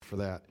for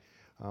that.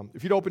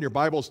 If you'd open your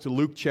Bibles to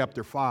Luke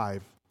chapter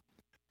 5,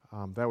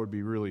 that would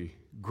be really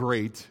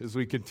great as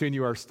we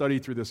continue our study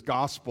through this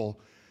gospel,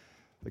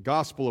 the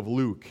Gospel of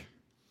Luke.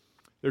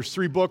 There's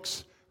 3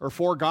 books or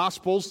 4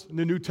 Gospels in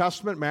the New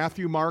Testament: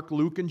 Matthew, Mark,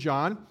 Luke, and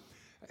John.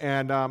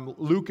 And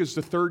Luke is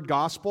the 3rd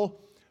Gospel.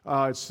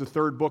 It's the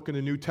 3rd book in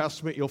the New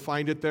Testament. You'll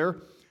find it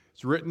there.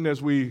 It's written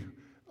as we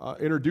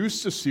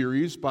introduced the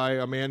series by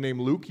a man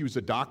named Luke. He was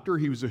a doctor.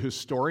 He was a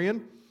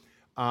historian.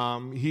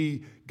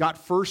 He got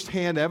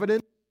firsthand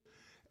evidence,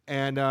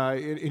 and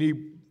he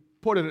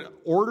put an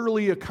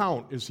orderly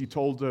account, as he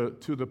told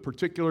to the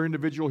particular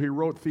individual he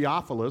wrote,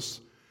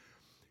 Theophilus.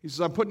 He says,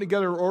 I'm putting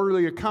together an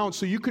orderly account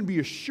so you can be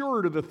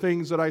assured of the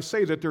things that I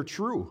say, that they're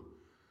true.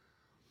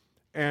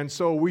 And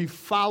so we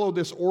follow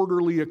this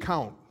orderly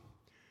account,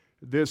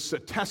 this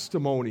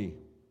testimony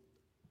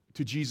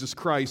to Jesus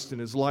Christ and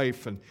his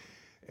life. And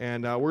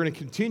we're going to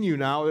continue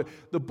now.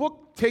 The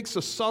book takes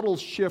a subtle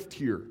shift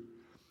here.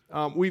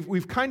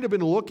 We've kind of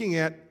been looking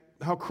at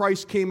how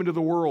Christ came into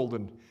the world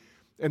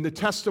and the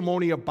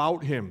testimony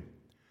about him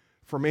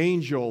from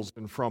angels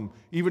and from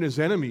even his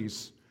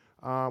enemies.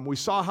 We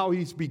saw how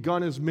he's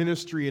begun his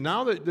ministry, and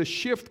now the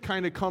shift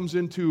kind of comes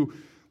into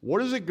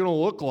what is it going to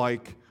look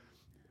like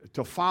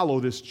to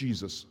follow this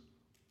Jesus?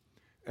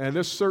 And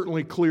this is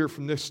certainly clear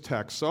from this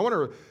text. So I want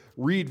to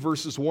read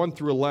verses 1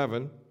 through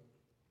 11,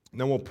 and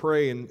then we'll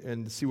pray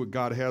and see what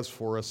God has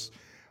for us.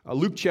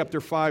 Luke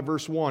chapter 5,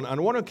 verse 1.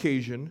 On one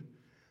occasion,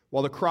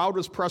 while the crowd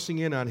was pressing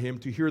in on him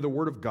to hear the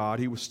word of God,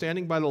 he was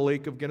standing by the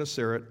lake of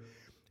Gennesaret,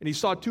 and he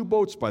saw 2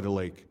 boats by the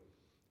lake.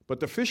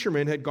 But the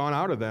fishermen had gone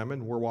out of them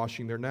and were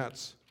washing their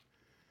nets.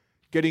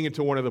 Getting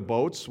into one of the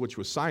boats, which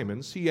was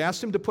Simon's, he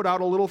asked him to put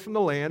out a little from the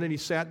land, and he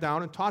sat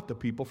down and taught the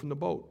people from the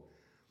boat.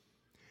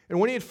 And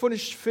when he had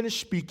finished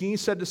speaking, he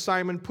said to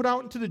Simon, put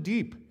out into the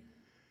deep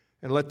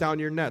and let down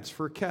your nets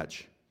for a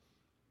catch.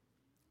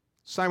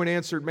 Simon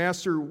answered,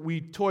 Master,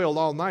 we toiled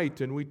all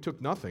night and we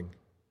took nothing.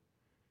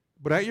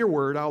 But at your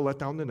word, I'll let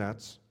down the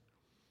nets.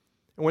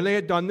 And when they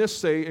had done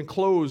this, they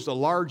enclosed a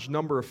large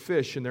number of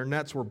fish, and their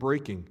nets were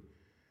breaking.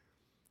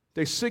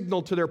 They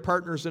signaled to their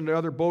partners in the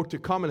other boat to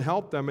come and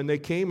help them, and they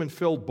came and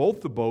filled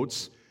both the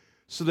boats,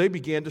 so they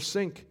began to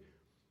sink.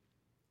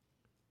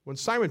 When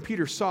Simon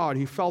Peter saw it,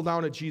 he fell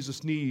down at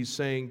Jesus' knees,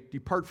 saying,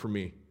 Depart from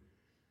me,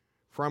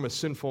 for I'm a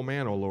sinful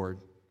man, O Lord.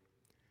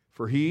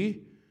 For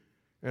he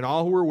and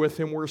all who were with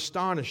him were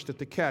astonished at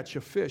the catch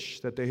of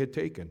fish that they had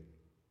taken.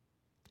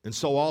 And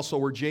so also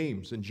were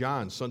James and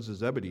John, sons of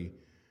Zebedee,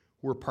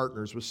 who were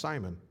partners with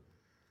Simon.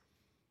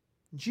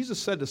 And Jesus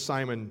said to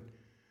Simon,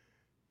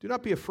 Do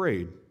not be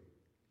afraid.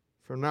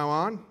 From now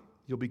on,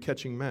 you'll be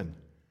catching men.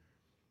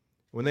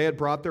 When they had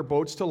brought their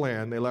boats to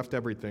land, they left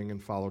everything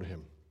and followed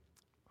him.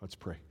 Let's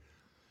pray.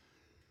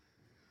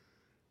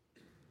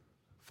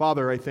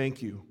 Father, I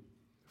thank you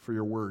for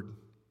your word.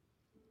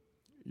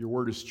 Your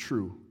word is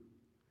true.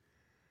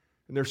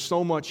 And there's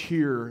so much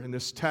here in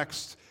this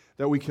text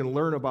that we can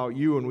learn about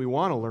you, and we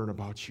want to learn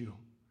about you.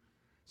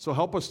 So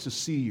help us to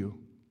see you.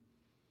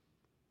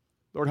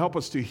 Lord, help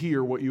us to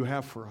hear what you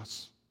have for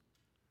us.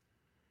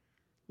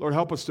 Lord,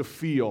 help us to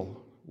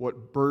feel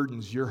what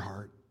burdens your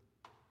heart.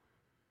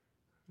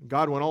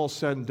 God, when all is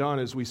said and done,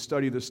 as we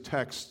study this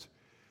text,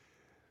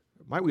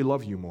 might we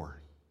love you more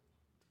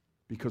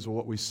because of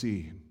what we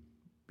see,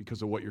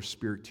 because of what your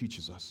Spirit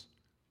teaches us.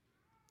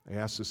 I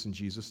ask this in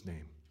Jesus'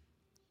 name.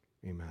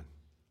 Amen.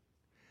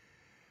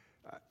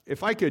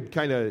 If I could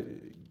kind of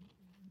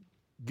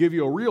give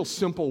you a real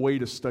simple way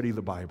to study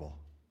the Bible.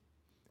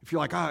 If you're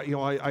like,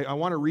 I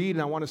want to read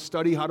and I want to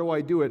study, how do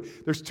I do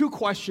it? There's 2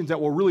 questions that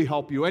will really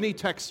help you, any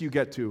text you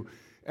get to.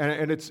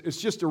 And it's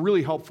just a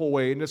really helpful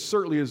way, and it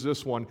certainly is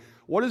this one.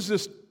 What does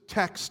this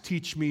text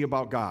teach me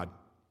about God?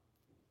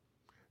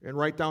 And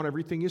write down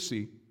everything you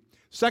see.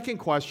 Second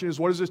question is,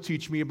 what does this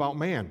teach me about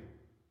man?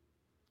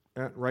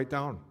 And write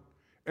down.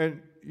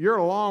 And you're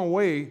a long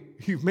way,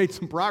 you've made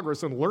some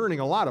progress in learning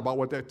a lot about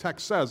what that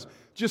text says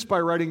just by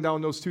writing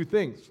down those 2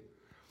 things.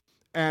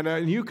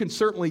 And you can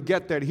certainly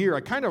get that here.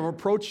 I kind of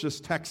approached this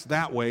text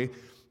that way,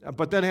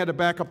 but then I had to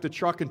back up the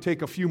truck and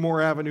take a few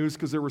more avenues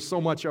because there was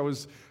so much I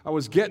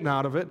was getting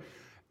out of it.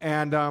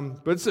 And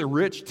but it's a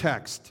rich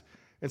text.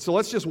 And so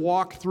let's just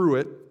walk through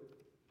it.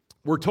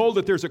 We're told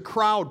that there's a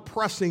crowd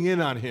pressing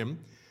in on him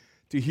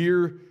to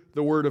hear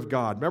the word of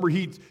God. Remember,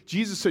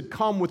 Jesus had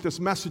come with this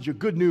message of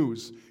good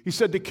news. He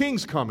said, the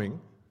king's coming,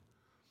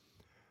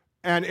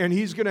 and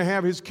he's going to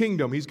have his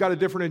kingdom. He's got a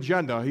different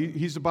agenda.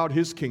 He's about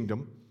his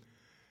kingdom,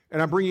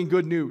 and I'm bringing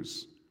good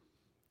news.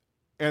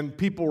 And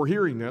people were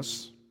hearing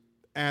this,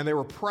 and they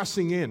were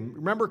pressing in.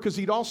 Remember, because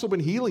he'd also been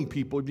healing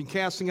people. He'd been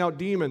casting out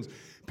demons.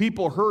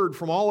 People heard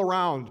from all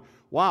around,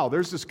 wow,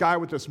 there's this guy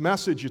with this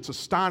message. It's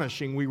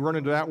astonishing. We run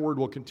into that word.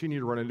 We'll continue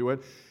to run into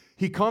it.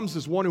 He comes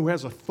as one who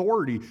has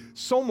authority,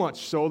 so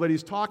much so that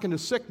he's talking to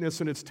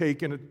sickness and it's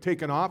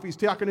taken off. He's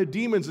talking to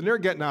demons and they're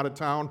getting out of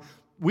town.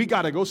 We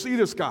got to go see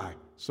this guy.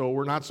 So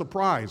we're not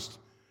surprised.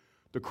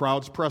 The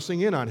crowd's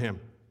pressing in on him.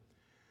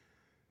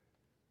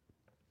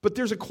 But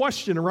there's a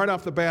question right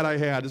off the bat I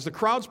had. As the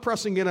crowd's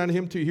pressing in on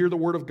him to hear the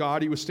word of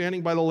God, he was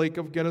standing by the lake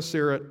of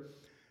Gennesaret.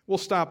 We'll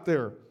stop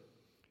there.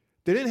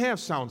 They didn't have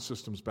sound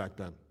systems back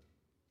then.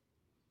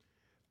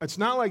 It's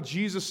not like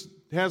Jesus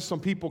has some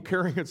people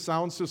carrying a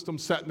sound system,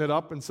 setting it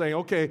up and saying,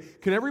 okay,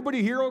 can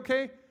everybody hear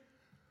okay?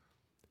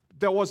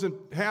 That wasn't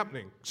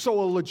happening. So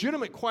a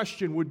legitimate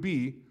question would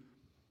be,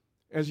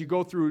 as you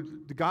go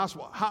through the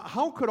gospel,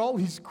 how could all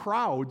these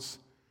crowds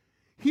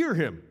hear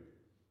him?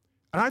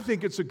 And I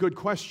think it's a good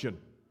question.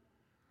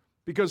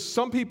 Because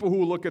some people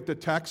who look at the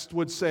text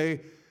would say,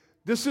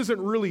 this isn't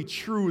really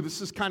true.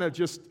 This is kind of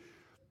just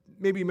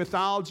maybe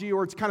mythology,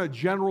 or it's kind of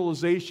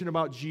generalization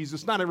about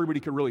Jesus. Not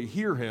everybody could really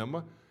hear him.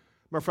 Matter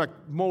of fact,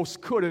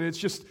 most couldn't. It's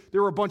just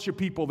there were a bunch of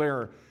people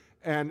there.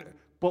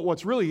 But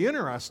what's really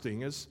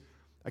interesting is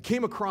I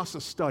came across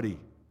a study,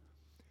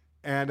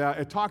 and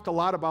it talked a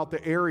lot about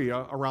the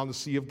area around the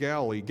Sea of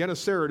Galilee.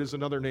 Gennesaret is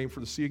another name for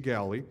the Sea of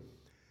Galilee.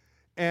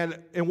 And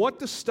what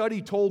the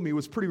study told me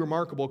was pretty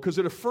remarkable because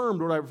it affirmed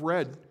what I've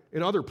read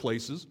in other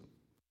places.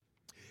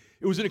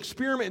 It was an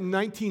experiment in the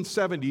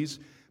 1970s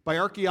by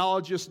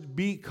archaeologist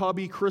B.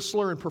 Cubby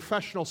Chrysler and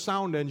professional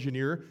sound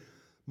engineer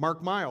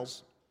Mark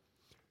Miles.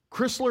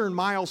 Chrysler and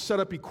Miles set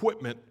up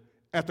equipment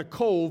at the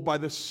cove by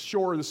the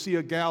shore of the Sea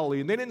of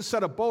Galilee, and they didn't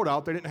set a boat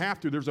out. They didn't have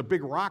to. There's a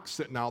big rock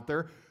sitting out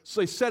there.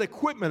 So they set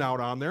equipment out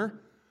on there,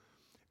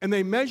 and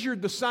they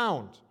measured the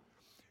sound.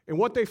 And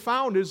what they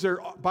found is there,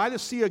 by the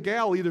Sea of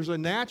Galilee, there's a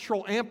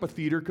natural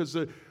amphitheater because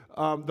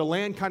the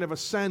land kind of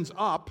ascends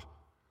up.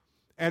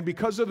 And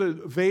because of the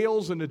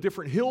vales and the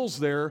different hills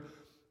there,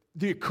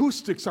 the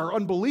acoustics are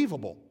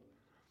unbelievable.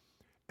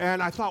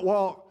 And I thought,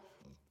 well,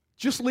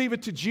 just leave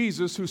it to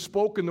Jesus, who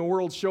spoke and the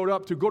world showed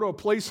up, to go to a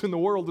place in the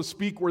world to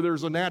speak where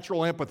there's a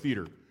natural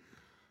amphitheater.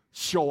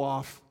 Show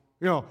off,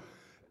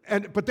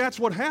 But that's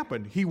what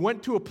happened. He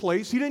went to a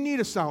place, he didn't need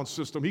a sound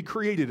system, he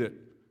created it.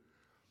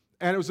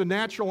 And it was a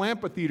natural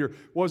amphitheater.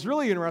 What was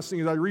really interesting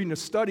as I read in a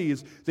study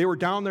is they were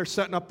down there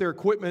setting up their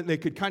equipment, and they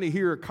could kind of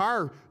hear a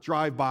car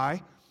drive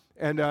by,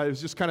 and it was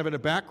just kind of in the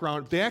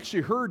background. They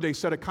actually heard, they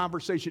said, a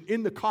conversation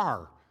in the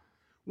car,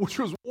 which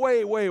was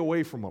way, way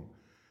away from them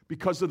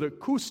because of the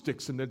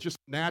acoustics and the just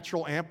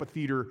natural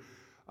amphitheater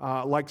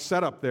like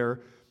setup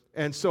there.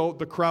 And so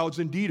the crowds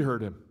indeed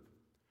heard him.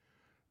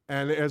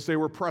 And as they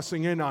were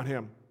pressing in on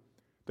him,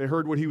 they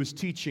heard what he was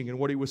teaching and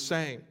what he was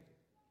saying.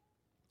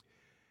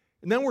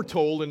 And then we're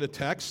told in the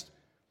text,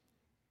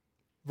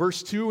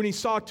 verse 2, and he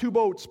saw two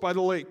boats by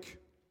the lake.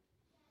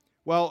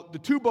 Well, the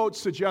two boats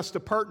suggest a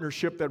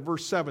partnership that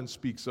verse 7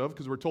 speaks of,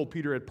 because we're told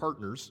Peter had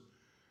partners.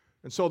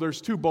 And so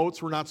there's two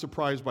boats. We're not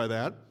surprised by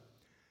that.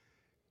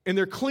 And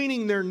they're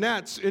cleaning their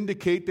nets,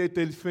 indicate that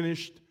they'd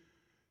finished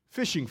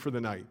fishing for the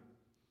night.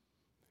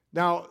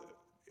 Now,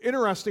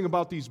 interesting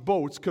about these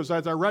boats, because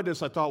as I read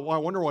this, I thought, well, I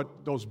wonder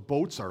what those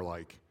boats are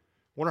like.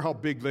 I wonder how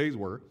big they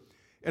were.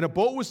 And a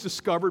boat was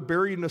discovered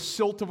buried in the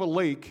silt of a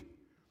lake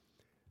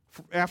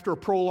after a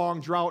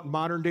prolonged drought in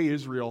modern-day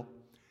Israel.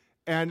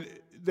 And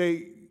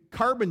they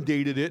carbon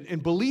dated it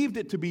and believed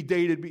it to be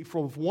dated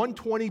from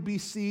 120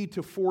 BC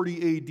to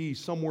 40 AD,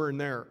 somewhere in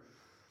there.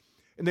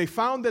 And they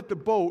found that the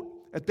boat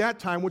at that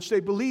time, which they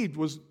believed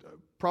was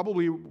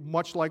probably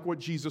much like what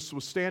Jesus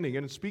was standing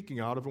in and speaking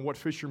out of and what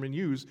fishermen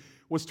use,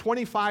 was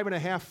 25 and a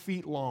half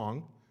feet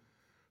long.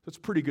 That's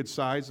pretty good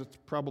size. It's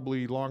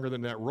probably longer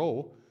than that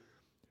row.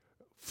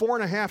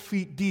 4.5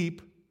 feet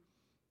deep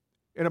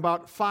and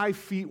about 5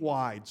 feet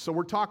wide. So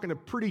we're talking a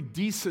pretty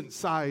decent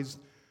sized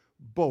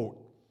boat.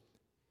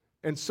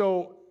 And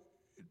so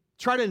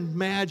try to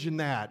imagine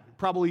that,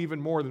 probably even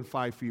more than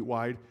 5 feet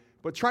wide,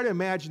 but try to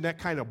imagine that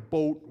kind of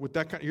boat with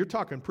that kind, you're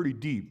talking pretty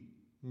deep,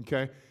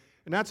 okay?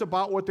 And that's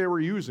about what they were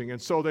using.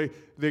 And so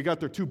they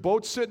got their two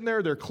boats sitting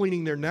there, they're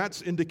cleaning their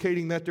nets,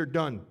 indicating that they're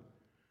done.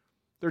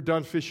 They're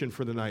done fishing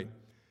for the night.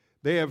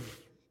 They have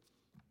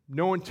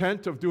no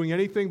intent of doing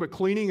anything but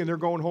cleaning, and they're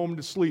going home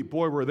to sleep.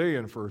 Boy, were they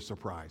in for a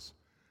surprise.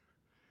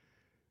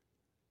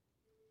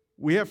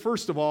 We have,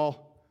 first of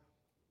all,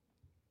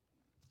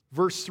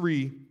 verse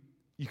 3,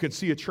 you can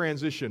see a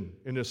transition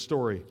in this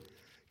story.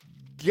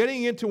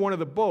 Getting into one of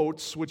the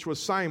boats, which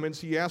was Simon's,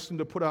 he asked him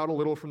to put out a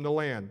little from the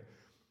land.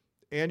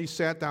 And he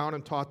sat down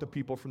and taught the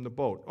people from the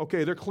boat.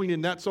 Okay, they're cleaning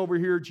nets over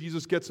here.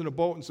 Jesus gets in a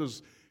boat and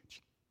says,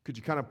 could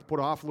you kind of put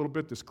off a little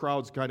bit? This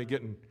crowd's kind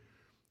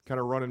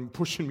of running,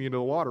 pushing me into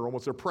the water.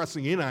 Almost they're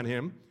pressing in on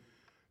him.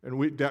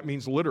 And that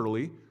means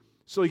literally.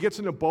 So he gets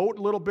in the boat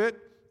a little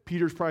bit.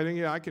 Peter's probably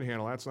thinking, yeah, I can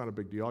handle that. That's not a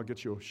big deal. I'll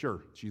get you,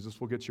 sure. Jesus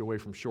will get you away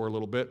from shore a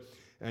little bit.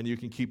 And you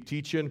can keep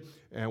teaching,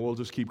 and we'll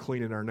just keep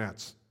cleaning our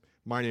nets.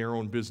 Minding our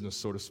own business,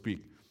 so to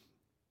speak.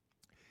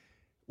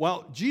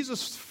 Well,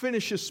 Jesus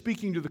finishes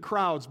speaking to the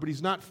crowds, but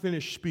he's not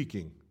finished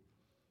speaking.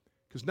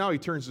 Because now he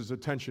turns his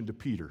attention to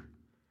Peter.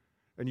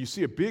 And you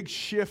see a big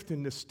shift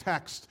in this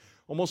text,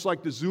 almost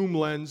like the zoom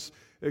lens.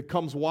 It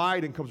comes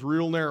wide and comes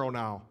real narrow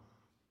now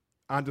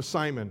onto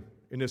Simon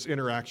in this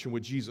interaction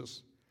with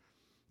Jesus.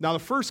 Now, the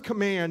first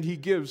command he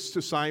gives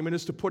to Simon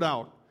is to put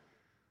out,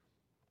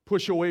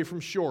 push away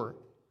from shore.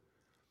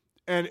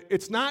 And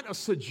it's not a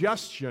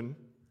suggestion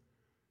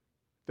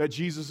that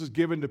Jesus is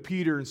giving to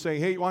Peter and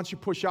saying, hey, why don't you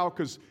push out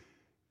because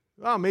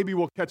maybe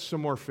we'll catch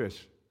some more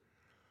fish.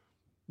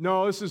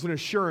 No, this is an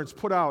assurance.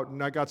 Put out,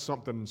 and I got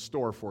something in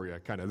store for you.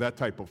 Kind of that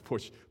type of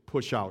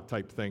push out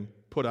type thing.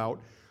 Put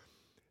out.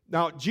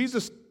 Now,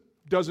 Jesus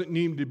doesn't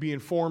need to be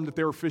informed that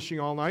they were fishing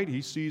all night.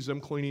 He sees them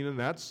cleaning the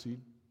nets.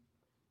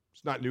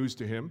 It's not news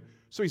to him.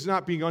 So he's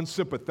not being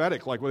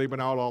unsympathetic like, well, they've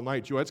been out all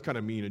night. Joe, that's kind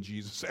of mean of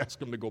Jesus.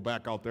 Ask him to go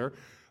back out there.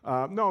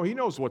 No, he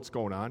knows what's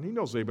going on. He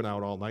knows they've been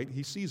out all night.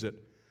 He sees it.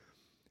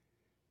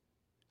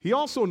 He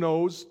also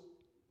knows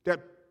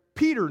that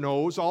Peter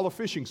knows all the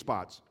fishing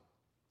spots.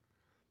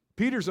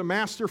 Peter's a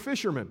master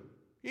fisherman.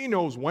 He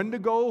knows when to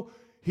go.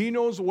 He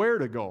knows where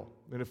to go.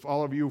 And if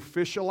all of you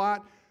fish a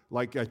lot,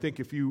 like I think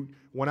if you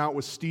went out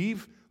with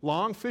Steve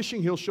Long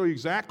fishing, he'll show you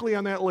exactly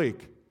on that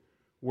lake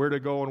where to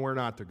go and where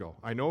not to go.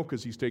 I know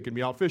because he's taken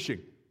me out fishing,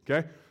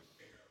 okay?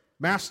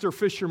 Master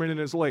fisherman in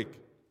his lake.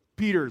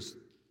 Peter's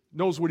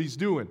knows what he's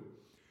doing.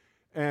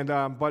 And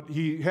but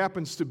he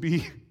happens to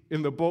be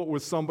in the boat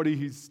with somebody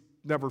he's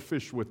never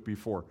fished with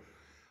before,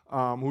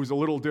 who's a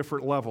little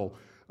different level,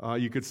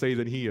 you could say,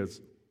 than he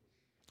is.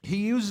 He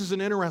uses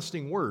an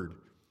interesting word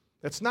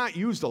that's not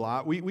used a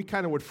lot. We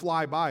kind of would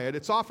fly by it.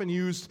 It's often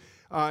used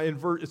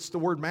it's the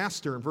word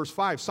master in verse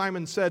 5.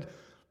 Simon said,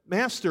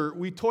 Master,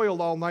 we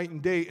toiled all night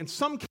and day. In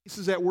some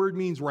cases, that word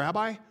means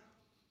rabbi.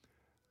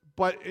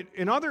 But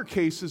in other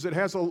cases, it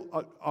has,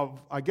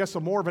 I guess, a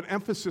more of an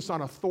emphasis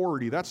on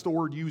authority. That's the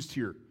word used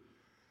here.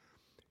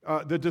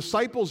 The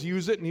disciples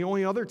use it, and the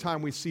only other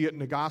time we see it in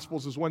the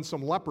Gospels is when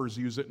some lepers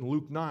use it in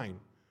Luke 9.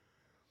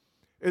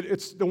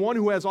 It's the one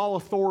who has all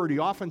authority,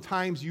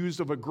 oftentimes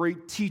used of a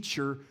great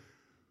teacher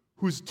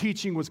whose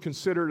teaching was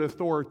considered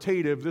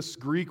authoritative. This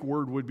Greek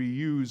word would be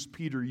used,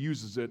 Peter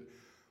uses it,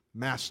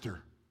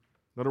 master.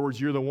 In other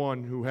words, you're the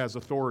one who has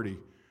authority.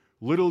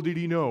 Little did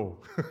he know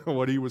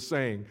what he was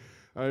saying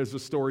as the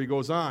story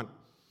goes on.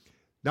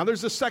 Now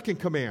there's a second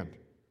command.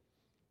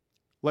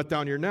 Let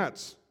down your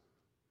nets.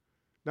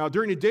 Now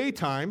during the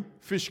daytime,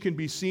 fish can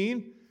be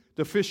seen,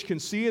 the fish can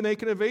see, and they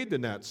can evade the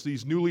nets.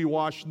 These newly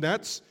washed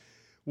nets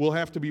will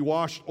have to be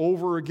washed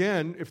over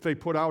again if they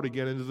put out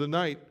again into the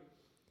night.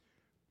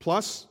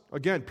 Plus,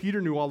 again,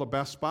 Peter knew all the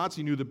best spots.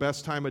 He knew the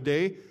best time of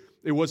day.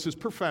 It was his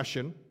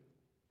profession.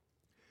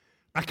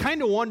 I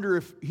kind of wonder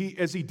if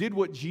as he did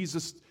what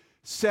Jesus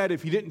said,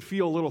 if he didn't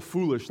feel a little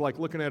foolish, like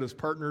looking at his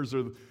partners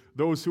or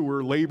those who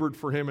were labored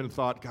for him and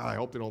thought, God, I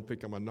hope they don't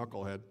think I'm a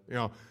knucklehead.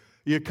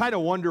 You kind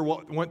of wonder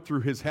what went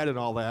through his head and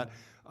all that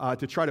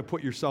to try to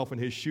put yourself in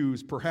his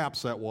shoes.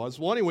 Perhaps that was.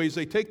 Well, anyways,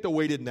 they take the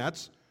weighted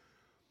nets.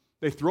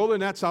 They throw the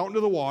nets out into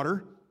the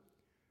water.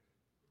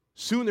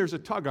 Soon there's a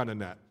tug on the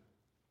net.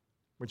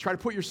 Try to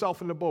put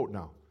yourself in the boat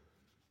now.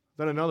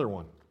 Then another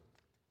one.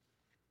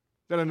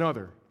 Then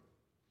another.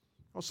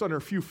 All of a sudden, there are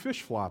a few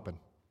fish flopping.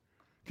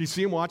 Can you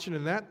see them watching the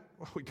net?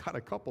 Oh, we got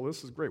a couple.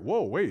 This is great.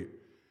 Whoa, wait.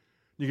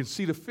 You can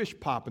see the fish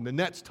popping, the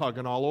net's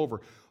tugging all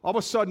over. All of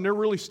a sudden, they're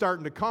really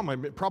starting to come.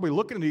 I'm probably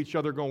looking at each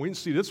other going, we didn't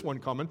see this one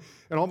coming.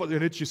 And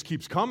it just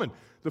keeps coming.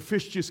 The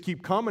fish just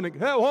keep coming. And,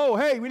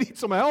 hey, we need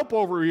some help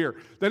over here.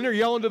 Then they're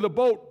yelling to the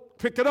boat,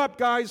 pick it up,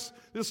 guys,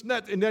 this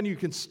net. And then you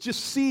can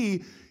just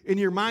see in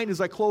your mind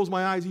as I close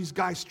my eyes, these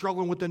guys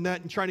struggling with the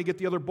net and trying to get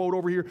the other boat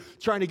over here,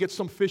 trying to get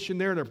some fish in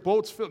there, and their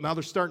boat's filled. Now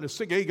they're starting to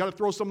sink. Hey, you got to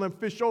throw some of them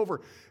fish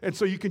over. And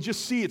so you can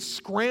just see it's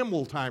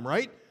scramble time,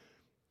 right?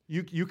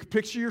 You can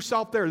picture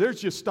yourself there.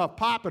 There's just stuff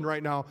popping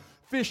right now.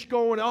 Fish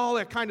going, all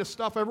that kind of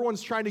stuff.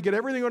 Everyone's trying to get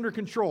everything under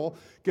control,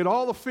 get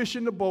all the fish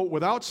in the boat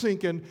without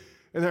sinking,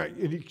 and they're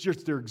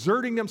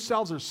exerting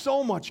themselves. There's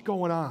so much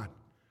going on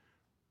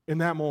in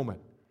that moment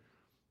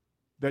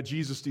that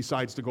Jesus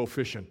decides to go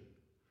fishing.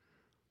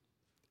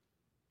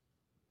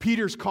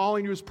 Peter's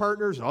calling to his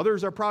partners.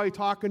 Others are probably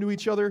talking to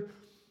each other.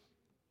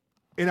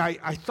 And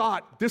I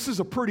thought, this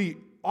is a pretty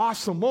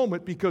awesome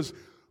moment because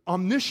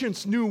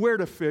omniscience knew where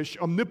to fish.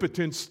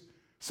 Omnipotence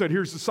said,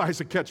 here's the size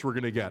of catch we're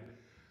going to get.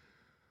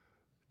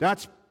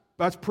 That's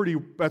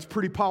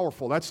pretty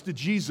powerful. That's the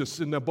Jesus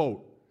in the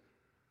boat.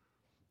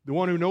 The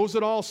one who knows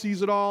it all,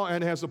 sees it all,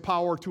 and has the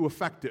power to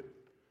affect it.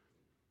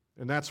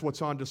 And that's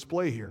what's on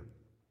display here.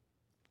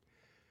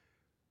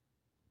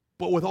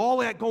 But with all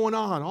that going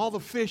on, all the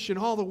fish and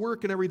all the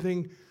work and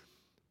everything,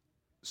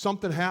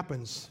 something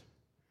happens.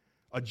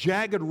 A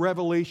jagged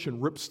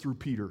revelation rips through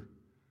Peter.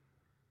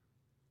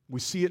 We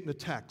see it in the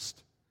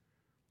text.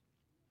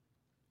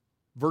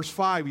 Verse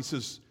 5, he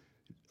says,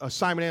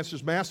 Simon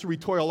answers, Master, we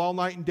toiled all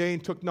night and day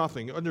and took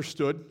nothing.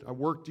 Understood. I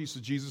worked. He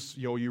says, Jesus,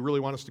 you really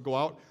want us to go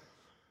out?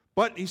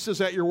 But he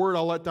says, at your word,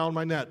 I'll let down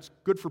my nets.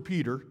 Good for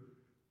Peter.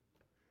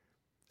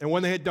 And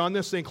when they had done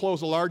this, they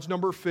enclosed a large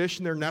number of fish,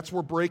 and their nets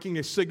were breaking.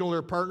 They signaled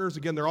their partners.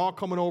 Again, they're all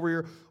coming over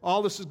here.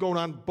 All this is going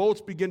on.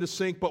 Boats begin to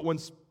sink. But when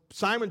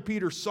Simon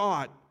Peter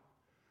saw it,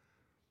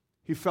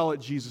 he fell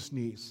at Jesus'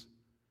 knees.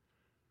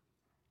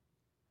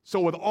 So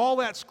with all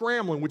that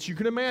scrambling, which you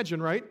can imagine,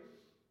 right?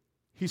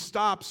 He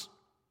stops,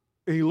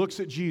 and he looks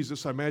at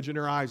Jesus. I imagine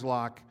their eyes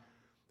lock,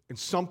 and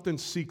something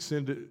seeks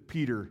into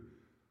Peter.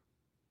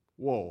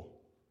 Whoa.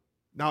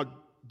 Now,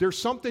 there's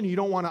something you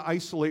don't want to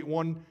isolate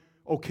one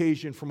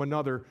occasion from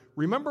another.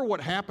 Remember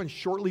what happened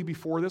shortly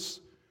before this?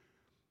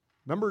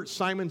 Remember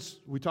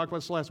we talked about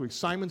this last week,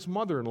 Simon's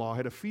mother-in-law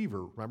had a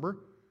fever, remember?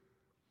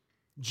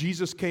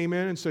 Jesus came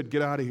in and said,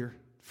 get out of here.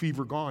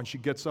 Fever gone. She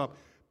gets up.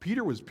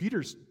 Peter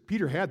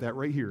had that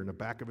right here in the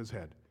back of his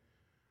head.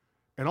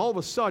 And all of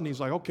a sudden,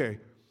 he's like, okay,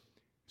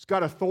 he's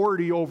got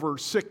authority over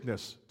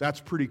sickness. That's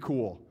pretty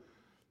cool.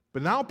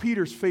 But now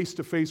Peter's face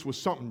to face with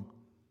something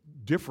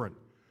different.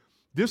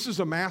 This is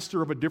a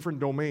master of a different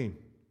domain.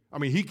 I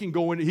mean, he can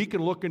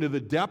look into the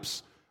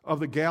depths of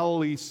the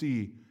Galilee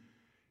Sea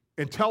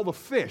and tell the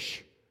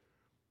fish,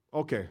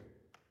 okay,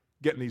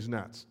 get in these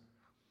nets.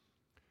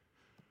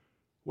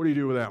 What do you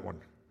do with that one?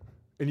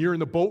 And you're in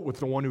the boat with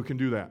the one who can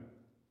do that.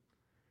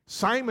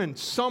 Simon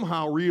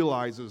somehow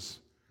realizes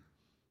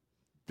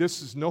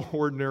this is no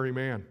ordinary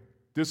man.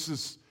 This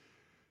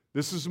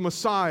is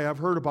Messiah. I've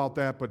heard about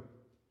that, but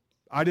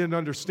I didn't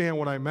understand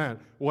what I meant,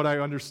 what I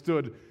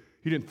understood.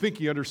 He didn't think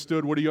he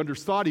understood what he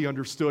thought he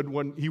understood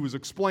when he was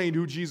explained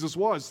who Jesus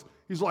was.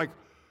 He's like,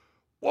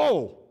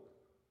 whoa.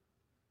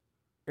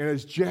 And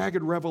his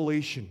jagged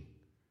revelation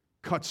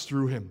cuts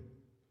through him.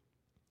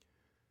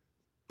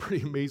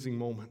 Pretty amazing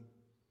moment.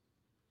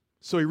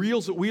 So he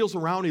wheels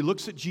around, he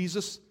looks at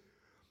Jesus,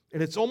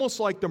 and it's almost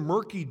like the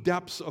murky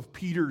depths of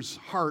Peter's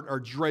heart are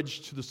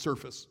dredged to the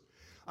surface.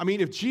 I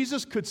mean, if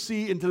Jesus could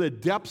see into the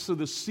depths of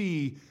the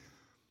sea,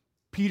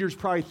 Peter's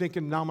probably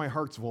thinking, now my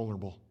heart's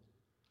vulnerable.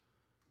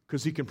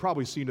 Because he can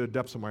probably see into the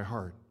depths of my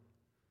heart.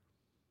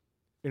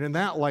 And in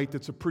that light,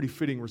 that's a pretty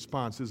fitting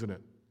response, isn't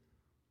it?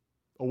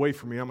 Away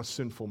from me, I'm a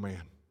sinful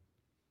man.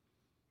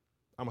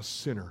 I'm a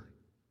sinner.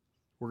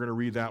 We're going to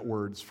read that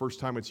word. It's the first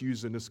time it's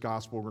used in this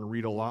gospel. We're going to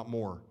read a lot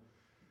more.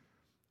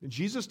 And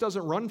Jesus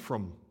doesn't run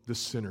from this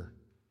sinner.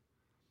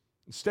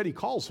 Instead, he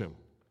calls him.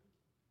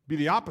 Be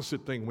the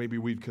opposite thing maybe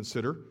we'd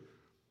consider.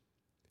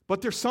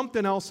 But there's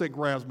something else that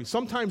grabs me.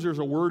 Sometimes there's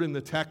a word in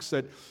the text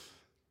that,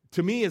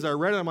 to me, as I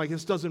read it, I'm like,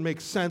 this doesn't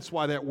make sense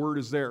why that word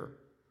is there.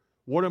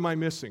 What am I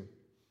missing?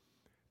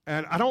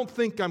 And I don't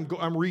think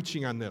I'm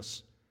reaching on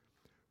this.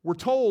 We're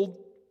told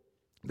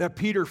that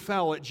Peter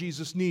fell at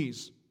Jesus'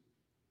 knees,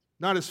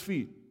 not his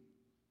feet.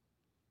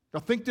 Now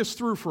think this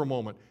through for a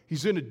moment.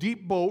 He's in a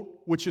deep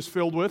boat, which is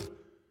filled with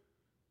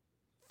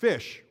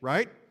fish,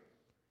 right?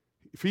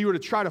 If he were to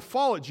try to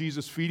fall at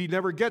Jesus' feet, he'd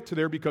never get to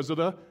there because of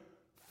the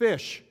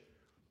fish.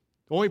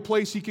 The only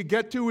place he could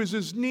get to is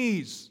his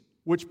knees,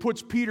 which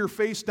puts Peter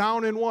face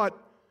down in what?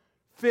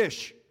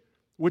 Fish,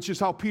 which is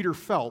how Peter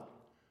felt.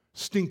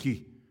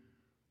 Stinky,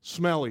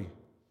 smelly,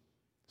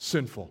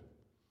 sinful.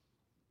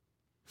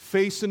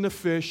 Face in the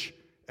fish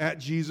at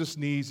Jesus'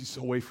 knees. He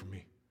said, away from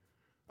me.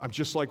 I'm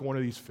just like one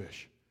of these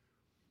fish.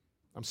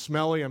 I'm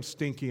smelly, I'm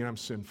stinky, and I'm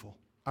sinful.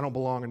 I don't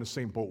belong in the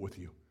same boat with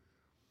you.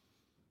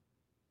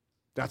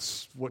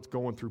 That's what's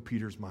going through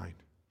Peter's mind.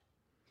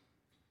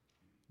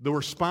 The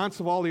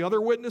response of all the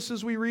other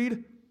witnesses we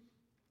read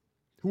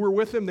who were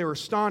with him, they were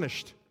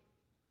astonished.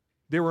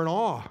 They were in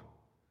awe.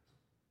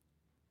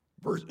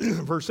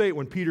 Verse 8,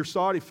 when Peter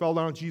saw it, he fell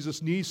down on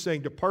Jesus' knees,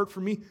 saying, depart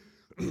from me.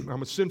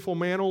 I'm a sinful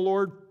man, O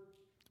Lord.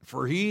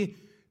 For he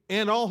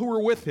and all who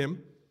were with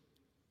him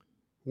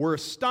were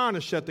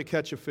astonished at the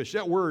catch of fish.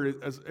 That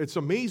word, it's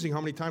amazing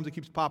how many times it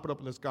keeps popping up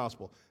in this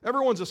gospel.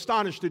 Everyone's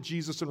astonished at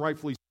Jesus, and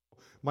rightfully so.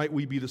 Might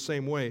we be the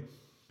same way?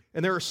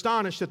 And they're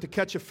astonished at the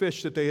catch of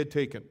fish that they had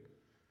taken.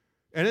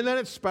 And then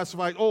it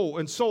specified,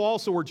 and so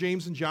also were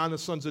James and John, the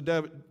sons of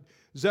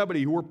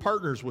Zebedee, who were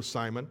partners with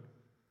Simon.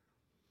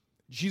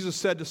 Jesus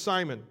said to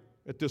Simon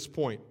at this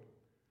point,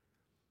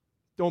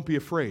 don't be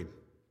afraid.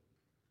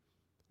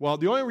 Well,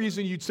 the only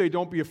reason you'd say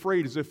don't be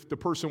afraid is if the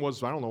person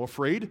was,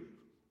 afraid.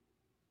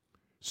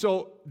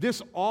 So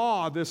this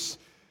awe, this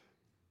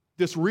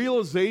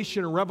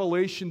realization and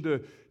revelation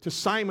to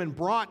Simon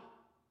brought,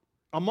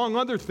 among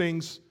other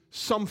things,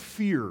 some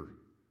fear.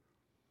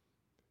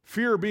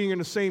 Fear of being in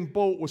the same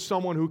boat with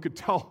someone who could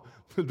tell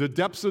the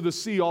depths of the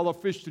sea, all the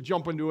fish to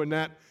jump into a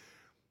net.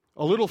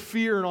 A little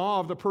fear and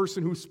awe of the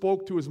person who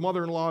spoke to his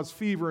mother-in-law's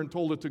fever and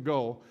told it to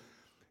go.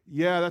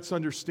 Yeah, that's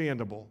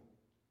understandable.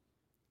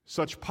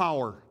 Such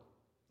power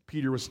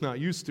Peter was not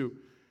used to.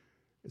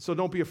 And so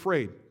don't be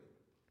afraid.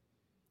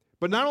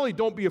 But not only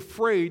don't be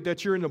afraid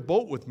that you're in the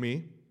boat with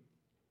me,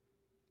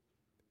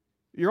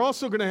 you're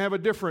also going to have a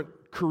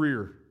different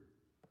career.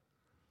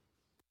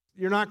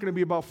 You're not going to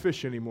be about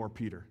fish anymore,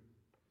 Peter.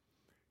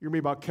 You're going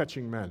to be about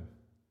catching men,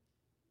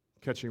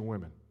 catching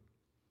women.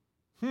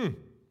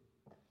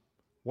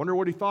 Wonder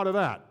what he thought of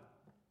that.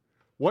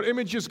 What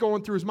image is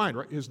going through his mind,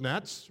 right? His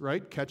nets,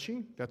 right?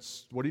 Catching.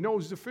 That's what he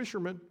knows. He's a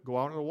fisherman. Go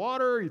out in the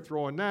water, you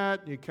throw a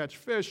net, you catch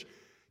fish.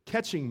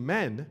 Catching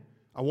men.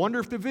 I wonder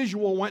if the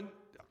visual went,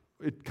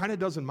 it kind of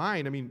doesn't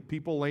mind. I mean,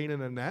 people laying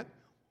in a net.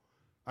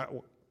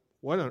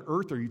 What on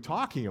earth are you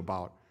talking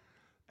about?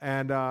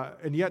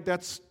 And yet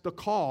that's the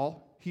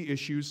call he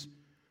issues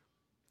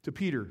to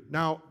Peter.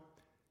 Now,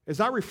 as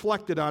I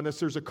reflected on this,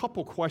 there's a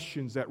couple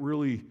questions that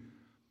really,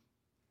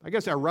 I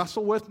guess I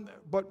wrestle with,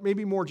 but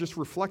maybe more just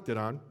reflected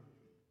on.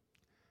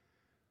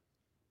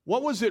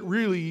 What was it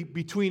really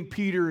between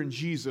Peter and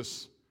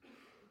Jesus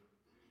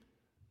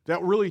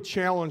that really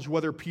challenged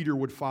whether Peter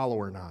would follow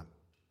or not.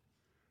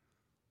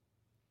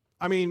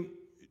 I mean,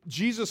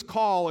 Jesus'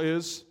 call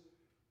is,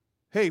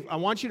 hey, I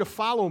want you to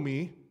follow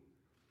me.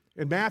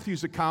 In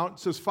Matthew's account, it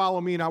says,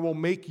 follow me and I will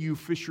make you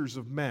fishers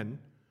of men.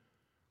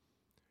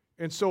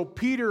 And so,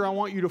 Peter, I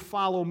want you to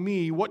follow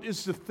me. What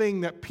is the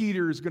thing that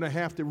Peter is going to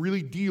have to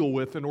really deal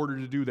with in order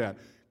to do that?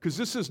 Because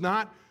this is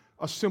not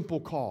a simple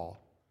call.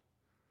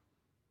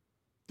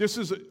 This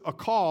is a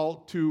call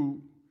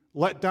to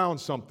let down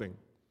something.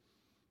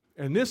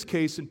 In this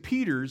case, in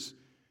Peter's,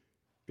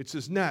 it's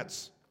his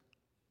nets.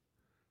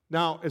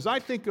 Now, as I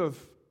think of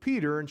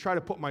Peter and try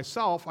to put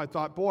myself, I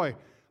thought, boy,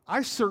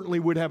 I certainly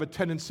would have a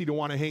tendency to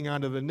want to hang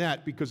on to the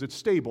net because it's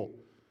stable.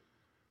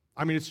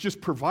 I mean, it's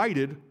just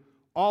provided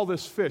all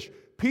this fish.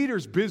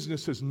 Peter's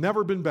business has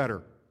never been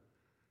better.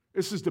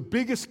 This is the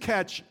biggest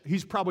catch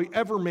he's probably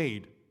ever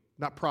made,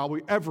 not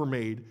probably, ever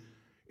made,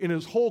 in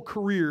his whole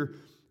career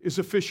as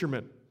a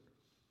fisherman.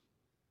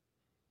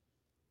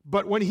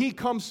 But when he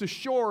comes to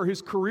shore,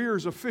 his career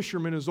as a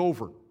fisherman is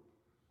over.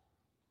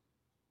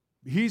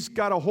 He's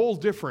got a whole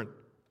different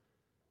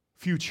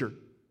future.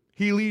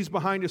 He leaves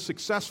behind a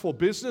successful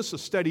business, a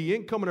steady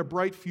income, and a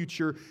bright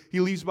future.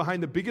 He leaves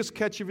behind the biggest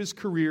catch of his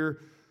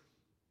career,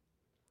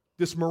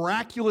 this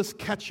miraculous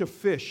catch of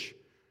fish.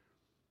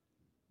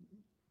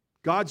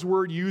 God's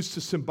word used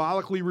to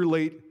symbolically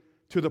relate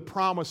to the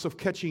promise of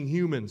catching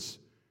humans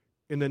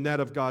in the net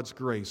of God's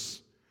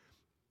grace.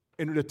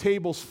 And the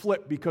tables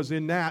flip because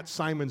in that,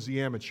 Simon's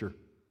the amateur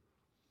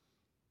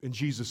and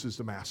Jesus is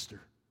the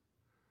master.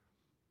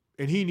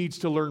 And he needs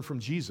to learn from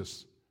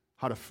Jesus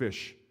how to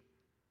fish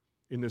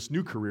in this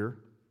new career,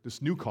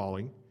 this new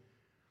calling.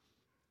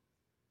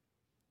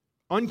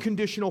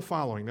 Unconditional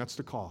following, that's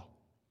the call.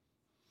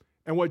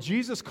 And what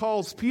Jesus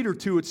calls Peter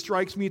to, it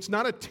strikes me, it's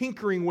not a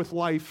tinkering with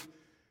life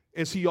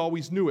as he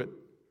always knew it,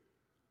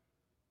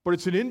 but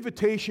it's an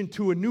invitation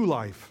to a new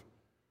life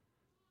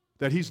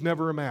that he's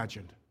never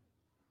imagined.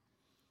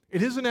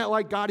 And isn't that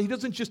like God? He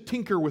doesn't just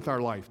tinker with our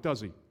life,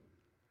 does he?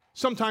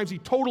 Sometimes he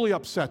totally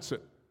upsets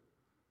it.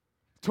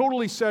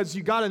 Totally says,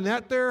 you got a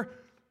net there?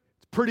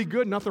 It's pretty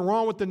good, nothing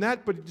wrong with the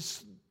net, but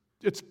it's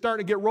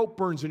starting to get rope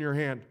burns in your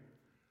hand.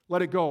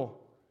 Let it go,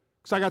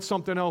 because I got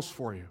something else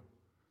for you.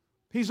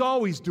 He's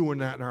always doing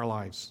that in our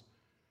lives.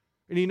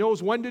 And he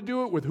knows when to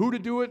do it, with who to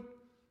do it,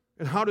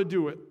 and how to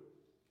do it.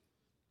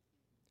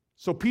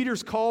 So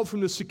Peter's called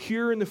from the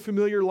secure and the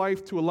familiar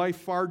life to a life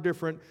far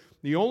different.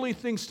 The only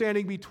thing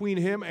standing between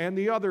him and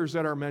the others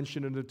that are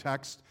mentioned in the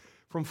text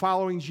from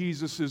following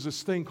Jesus is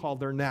this thing called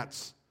their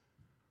nets.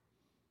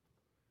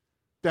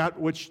 That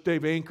which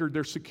they've anchored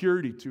their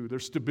security to, their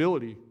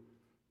stability.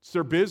 It's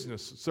their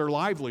business. It's their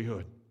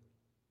livelihood.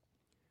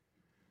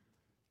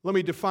 Let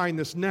me define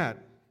this net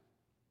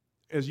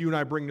as you and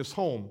I bring this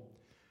home.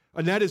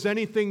 A net is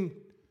anything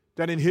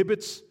that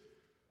inhibits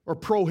or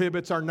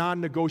prohibits our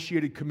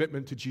non-negotiated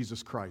commitment to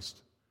Jesus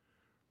Christ.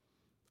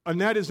 A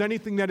net is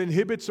anything that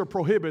inhibits or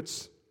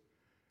prohibits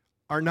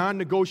our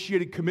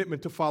non-negotiated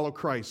commitment to follow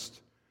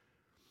Christ.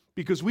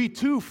 Because we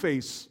too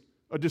face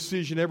a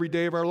decision every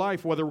day of our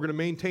life, whether we're going to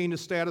maintain the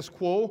status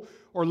quo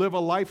or live a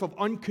life of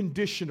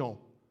unconditional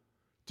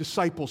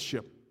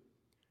discipleship,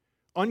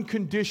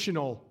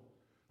 unconditional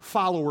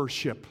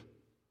followership,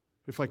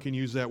 if I can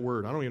use that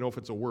word. I don't even know if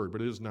it's a word,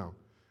 but it is now.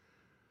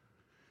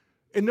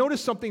 And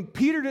notice something,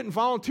 Peter didn't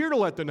volunteer to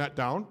let the net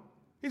down.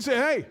 He said,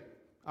 hey,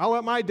 I'll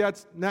let my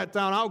net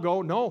down, I'll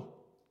go. No,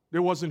 it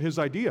wasn't his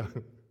idea.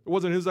 It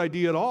wasn't his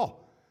idea at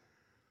all.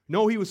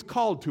 No, he was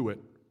called to it.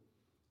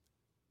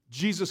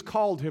 Jesus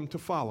called him to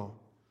follow.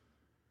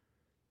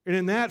 And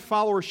in that,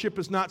 followership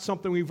is not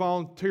something we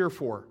volunteer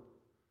for.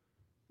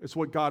 It's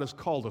what God has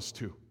called us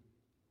to.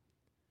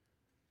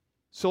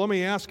 So let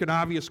me ask an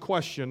obvious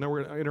question, then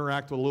we're going to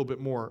interact a little bit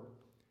more.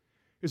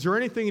 Is there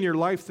anything in your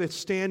life that's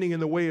standing in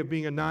the way of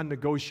being a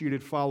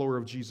non-negotiated follower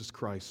of Jesus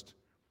Christ?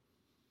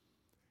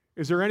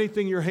 Is there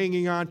anything you're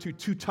hanging on to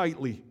too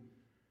tightly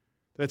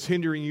that's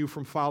hindering you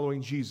from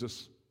following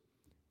Jesus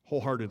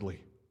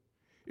wholeheartedly?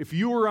 If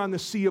you were on the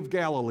Sea of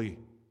Galilee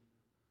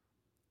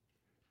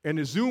and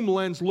a zoom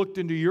lens looked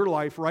into your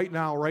life right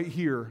now, right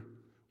here,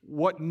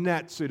 what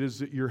nets it is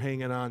that you're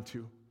hanging on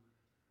to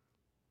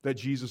that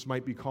Jesus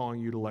might be calling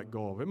you to let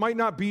go of? It might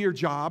not be your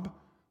job.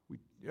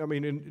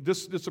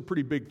 This is a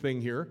pretty big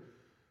thing here.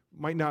 It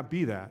might not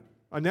be that.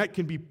 A net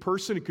can be a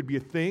person, it could be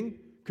a thing,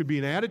 it could be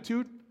an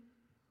attitude.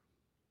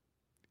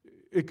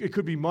 It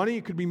could be money,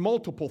 it could be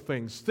multiple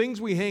things.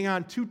 Things we hang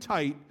on too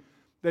tight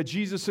that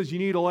Jesus says you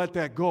need to let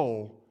that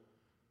go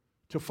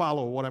to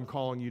follow what I'm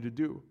calling you to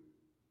do,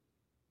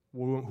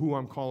 who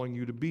I'm calling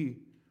you to be.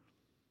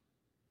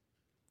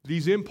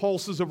 These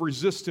impulses of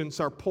resistance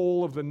are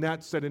pull of the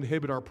nets that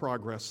inhibit our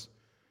progress.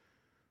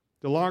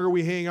 The longer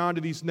we hang on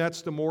to these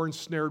nets, the more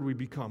ensnared we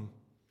become.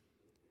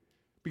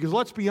 Because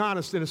let's be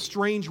honest, in a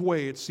strange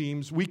way, it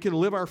seems, we can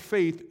live our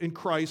faith in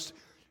Christ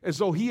as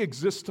though He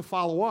exists to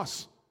follow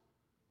us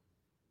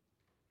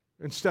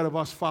instead of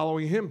us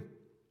following Him.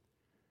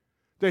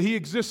 That He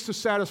exists to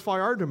satisfy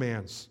our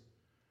demands.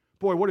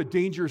 Boy, what a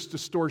dangerous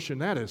distortion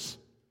that is.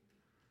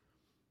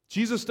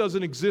 Jesus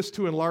doesn't exist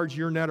to enlarge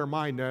your net or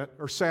my net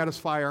or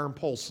satisfy our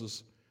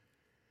impulses.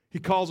 He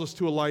calls us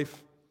to a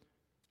life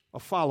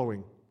of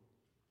following.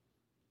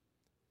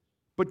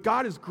 But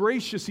God is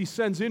gracious. He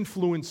sends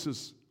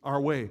influences our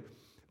way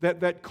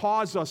that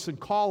cause us and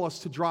call us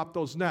to drop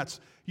those nets.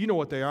 You know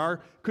what they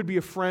are. Could be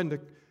a friend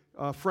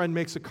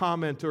makes a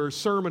comment, or a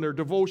sermon or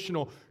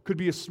devotional. Could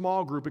be a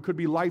small group. It could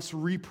be life's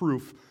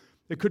reproof.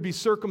 It could be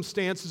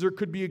circumstances, or it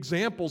could be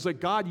examples that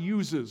God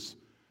uses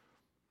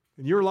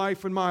in your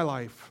life and my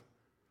life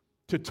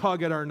to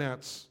tug at our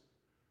nets,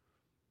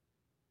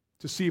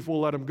 to see if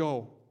we'll let them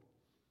go.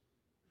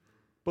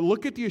 But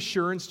look at the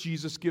assurance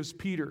Jesus gives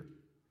Peter.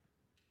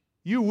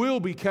 You will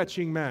be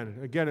catching men.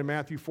 Again, in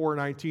Matthew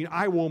 4:19,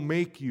 I will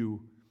make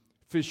you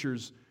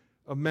fishers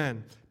of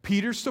men.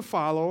 Peter's to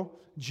follow,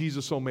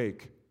 Jesus will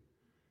make.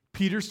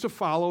 Peter's to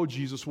follow,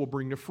 Jesus will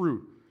bring the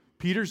fruit.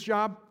 Peter's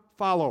job,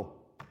 follow.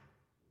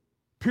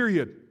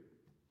 Period.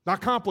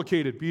 Not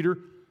complicated, Peter.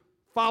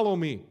 Follow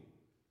me.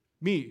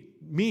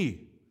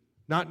 Me.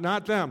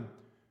 Not them.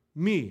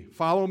 Me.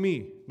 Follow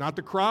me. Not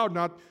the crowd,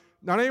 not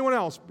anyone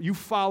else. You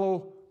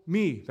follow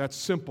me. That's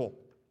simple.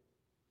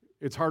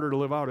 It's harder to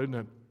live out, isn't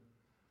it?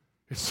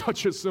 It's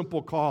such a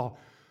simple call.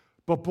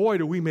 But boy,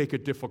 do we make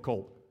it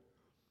difficult.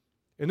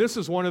 And this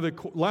is one of the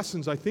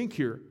lessons, I think,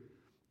 here.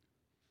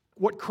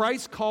 What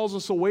Christ calls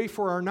us away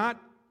for are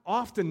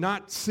often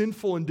not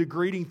sinful and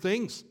degrading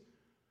things.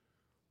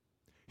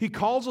 He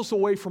calls us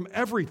away from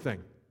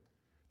everything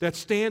that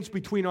stands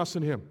between us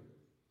and Him.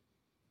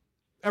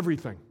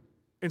 Everything.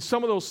 And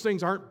some of those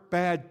things aren't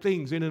bad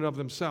things in and of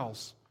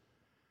themselves.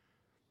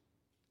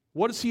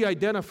 What is He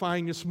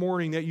identifying this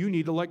morning that you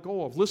need to let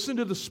go of? Listen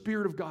to the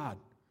Spirit of God.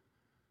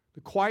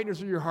 The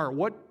quietness of your heart.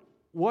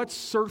 What's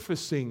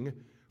surfacing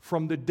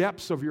from the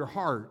depths of your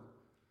heart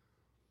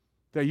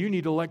that you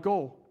need to let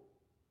go,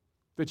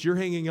 that you're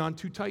hanging on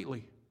too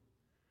tightly?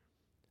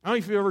 I don't know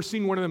if you've ever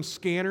seen one of them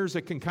scanners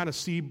that can kind of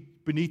see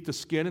beneath the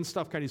skin and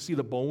stuff, kind of see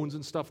the bones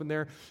and stuff in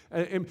there.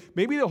 And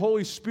maybe the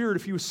Holy Spirit,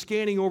 if He was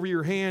scanning over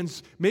your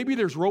hands, maybe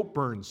there's rope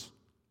burns.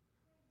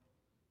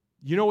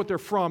 You know what they're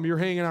from. You're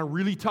hanging on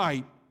really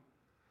tight.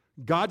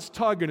 God's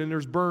tugging and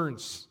there's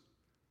burns.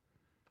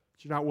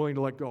 But you're not willing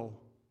to let go.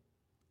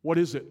 What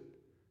is it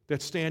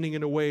that's standing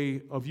in the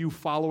way of you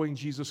following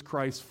Jesus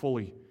Christ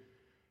fully?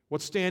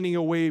 What's standing in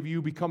the way of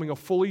you becoming a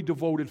fully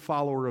devoted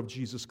follower of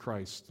Jesus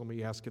Christ? Let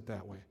me ask it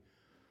that way.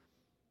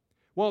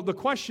 Well, the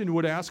question you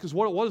would ask is,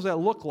 what does that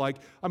look like?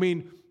 I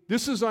mean,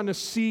 this is on the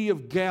Sea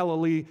of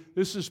Galilee.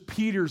 This is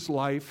Peter's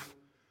life.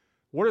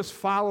 What does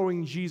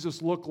following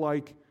Jesus look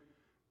like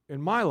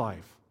in my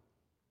life?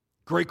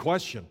 Great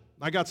question.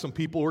 I got some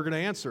people who are going to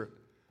answer it.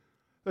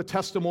 The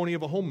testimony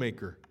of a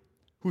homemaker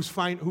who's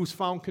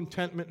found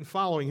contentment in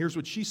following. Here's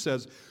what she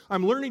says.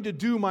 I'm learning to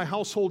do my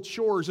household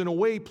chores in a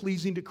way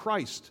pleasing to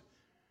Christ,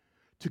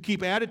 to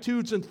keep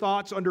attitudes and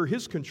thoughts under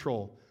His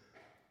control.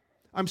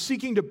 I'm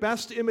seeking to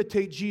best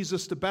imitate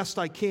Jesus the best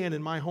I can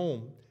in my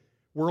home,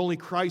 where only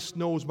Christ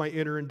knows my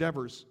inner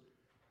endeavors.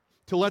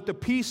 To let the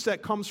peace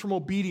that comes from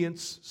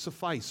obedience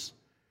suffice.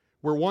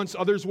 Where once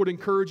others would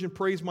encourage and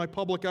praise my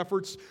public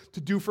efforts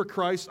to do for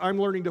Christ, I'm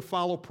learning to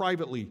follow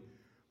privately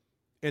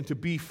and to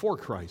be for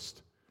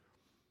Christ.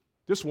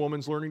 This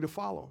woman's learning to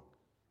follow.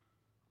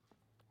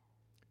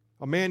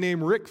 A man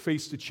named Rick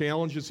faced a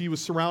challenge as he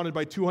was surrounded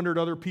by 200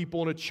 other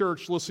people in a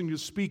church listening to a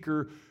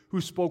speaker who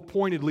spoke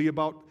pointedly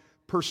about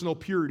personal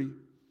purity.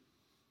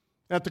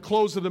 At the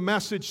close of the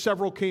message,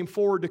 several came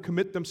forward to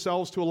commit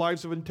themselves to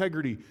lives of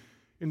integrity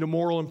and to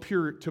moral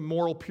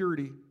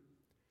purity.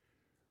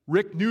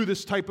 Rick knew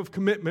this type of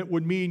commitment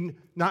would mean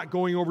not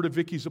going over to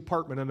Vicky's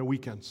apartment on the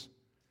weekends.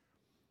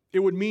 It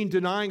would mean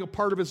denying a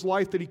part of his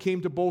life that he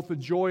came to both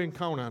enjoy and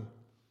count on.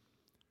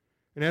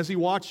 And as he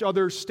watched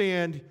others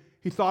stand,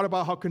 he thought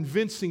about how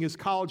convincing his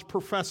college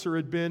professor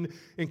had been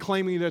in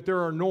claiming that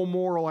there are no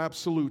moral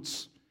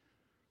absolutes.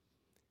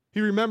 He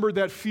remembered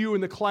that few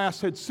in the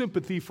class had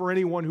sympathy for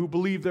anyone who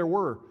believed there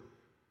were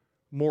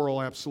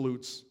moral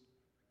absolutes.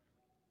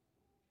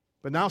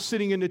 But now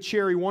sitting in the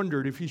chair, he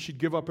wondered if he should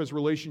give up his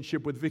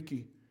relationship with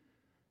Vicky,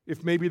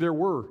 if maybe there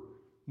were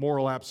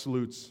moral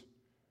absolutes.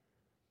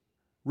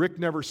 Rick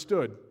never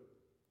stood.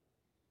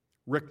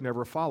 Rick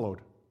never followed.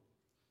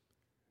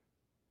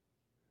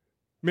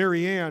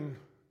 Mary Ann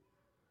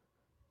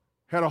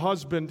had a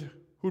husband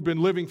who'd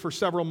been living for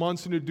several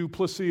months in the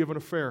duplicity of an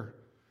affair.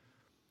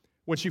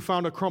 When she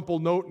found a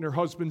crumpled note in her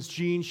husband's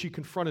jeans, she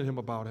confronted him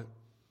about it.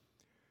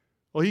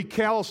 Well, he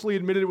callously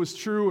admitted it was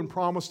true and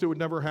promised it would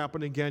never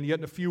happen again. Yet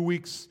in a few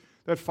weeks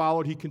that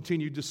followed, he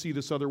continued to see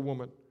this other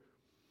woman.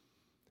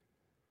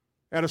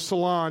 At a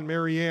salon,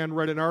 Mary Ann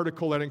read an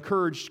article that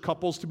encouraged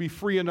couples to be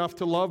free enough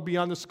to love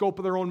beyond the scope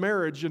of their own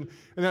marriage, and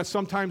that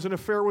sometimes an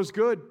affair was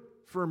good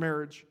for a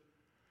marriage.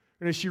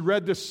 And as she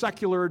read this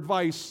secular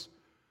advice,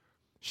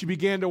 she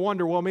began to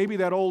wonder, well, maybe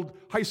that old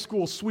high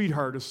school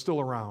sweetheart is still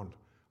around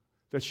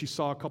that she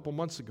saw a couple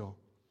months ago.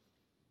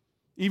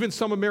 Even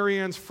some of Mary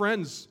Ann's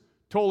friends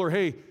told her,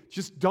 hey,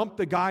 just dump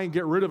the guy and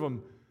get rid of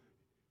him.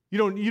 You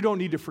don't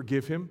need to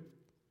forgive him.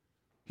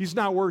 He's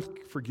not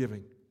worth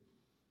forgiving.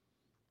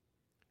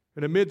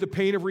 And amid the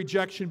pain of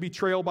rejection,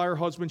 betrayal by her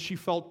husband, she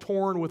felt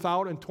torn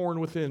without and torn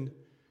within.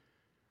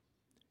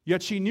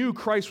 Yet she knew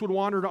Christ would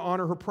want her to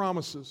honor her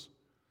promises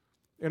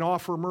and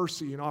offer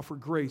mercy and offer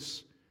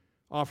grace,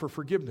 offer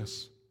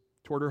forgiveness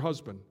toward her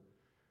husband.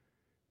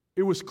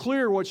 It was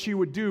clear what she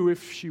would do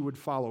if she would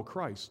follow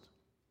Christ.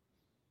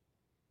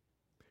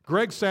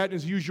 Greg sat in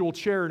his usual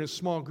chair in his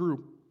small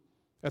group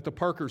at the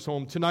Parker's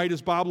home. Tonight,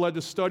 as Bob led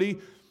the study, it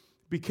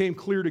became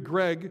clear to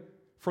Greg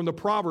from the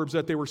Proverbs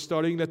that they were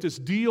studying that this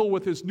deal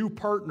with his new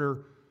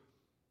partner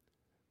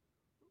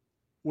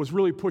was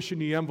really pushing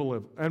the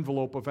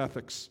envelope of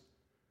ethics.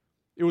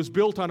 It was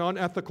built on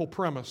unethical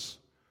premise.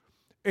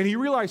 And he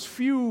realized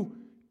few,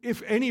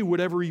 if any, would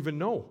ever even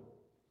know.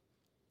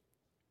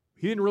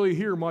 He didn't really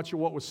hear much of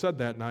what was said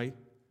that night.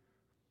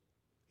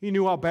 He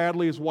knew how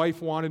badly his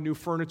wife wanted new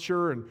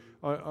furniture and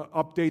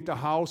update the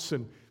house.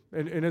 And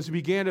as he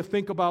began to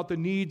think about the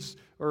needs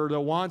or the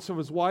wants of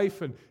his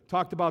wife and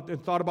thought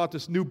about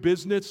this new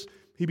business,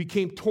 he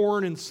became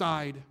torn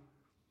inside.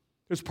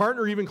 His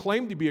partner even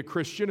claimed to be a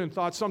Christian and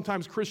thought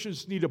sometimes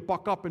Christians need to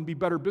buck up and be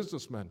better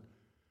businessmen.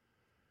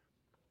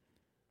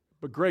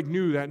 But Greg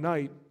knew that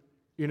night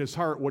in his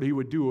heart what he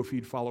would do if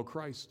he'd follow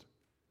Christ.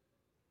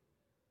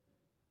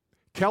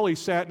 Kelly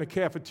sat in a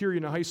cafeteria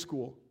in a high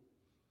school.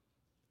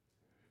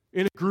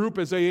 In a group,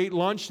 as they ate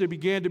lunch, there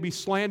began to be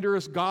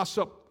slanderous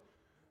gossip,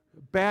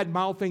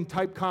 bad-mouthing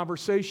type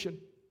conversation.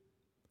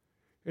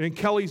 And in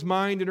Kelly's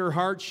mind and her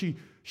heart, she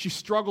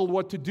struggled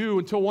what to do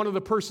until one of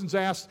the persons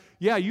asked,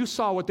 "Yeah, you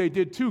saw what they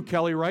did too,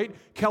 Kelly, right?"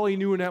 Kelly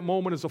knew in that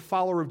moment as a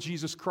follower of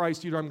Jesus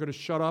Christ, either I'm going to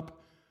shut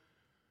up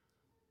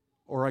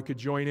or I could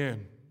join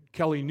in.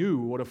 Kelly knew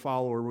what a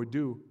follower would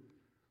do.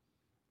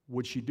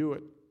 Would she do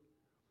it?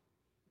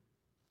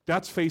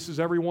 That faces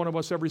every one of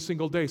us every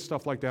single day,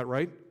 stuff like that,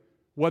 right?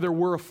 Whether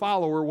we're a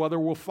follower, whether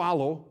we'll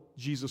follow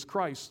Jesus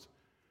Christ,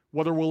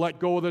 whether we'll let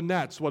go of the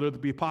nets, whether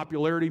it be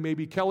popularity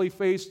maybe Kelly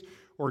faced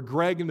or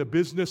Greg and the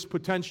business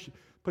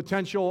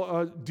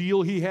potential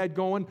deal he had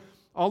going,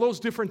 all those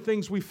different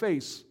things we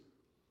face.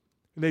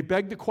 And they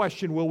beg the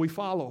question, will we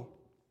follow?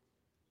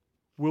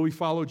 Will we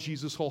follow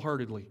Jesus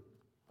wholeheartedly?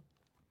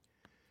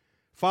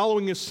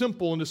 Following is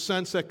simple in the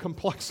sense that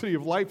complexity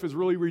of life is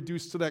really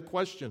reduced to that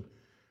question.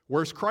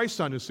 Where's Christ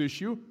on this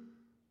issue?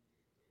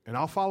 And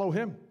I'll follow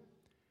him.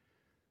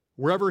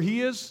 Wherever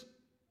he is,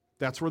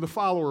 that's where the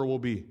follower will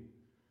be.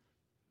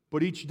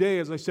 But each day,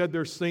 as I said,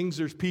 there's things,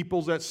 there's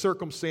peoples, there's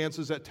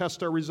circumstances that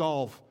test our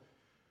resolve,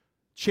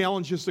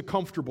 challenges the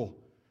comfortable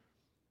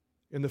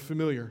and the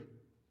familiar.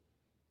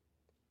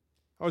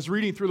 I was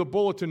reading through the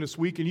bulletin this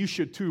week, and you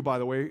should too, by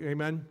the way.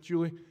 Amen,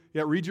 Julie?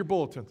 Yeah, read your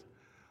bulletin.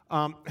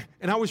 And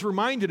I was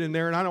reminded in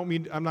there, and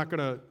I'm not going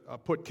to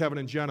put Kevin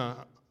and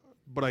Jenna,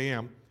 but I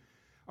am.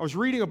 I was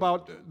reading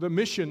about the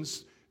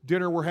missions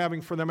dinner we're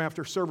having for them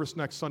after service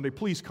next Sunday.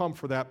 Please come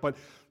for that. But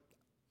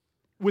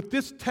with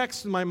this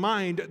text in my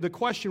mind, the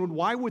question would,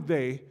 why would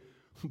they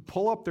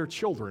pull up their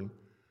children?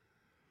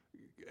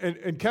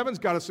 And Kevin's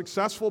got a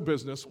successful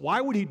business.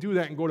 Why would he do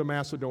that and go to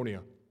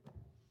Macedonia?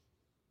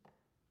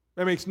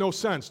 That makes no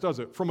sense, does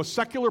it? From a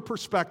secular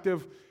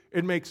perspective,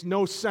 it makes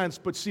no sense.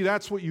 But see,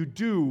 that's what you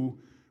do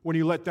when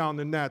you let down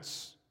the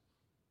nets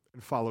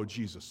and follow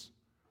Jesus.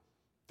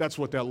 That's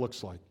what that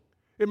looks like.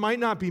 It might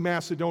not be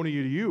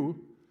Macedonia to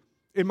you.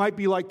 It might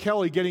be like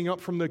Kelly getting up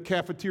from the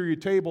cafeteria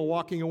table,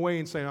 walking away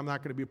and saying, I'm not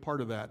going to be a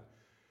part of that.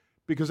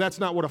 Because that's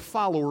not what a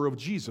follower of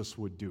Jesus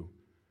would do.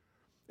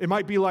 It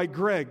might be like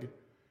Greg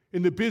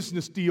in the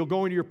business deal,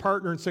 going to your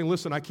partner and saying,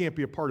 listen, I can't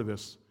be a part of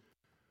this.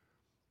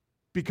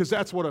 Because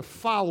that's what a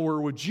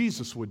follower with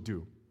Jesus would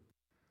do.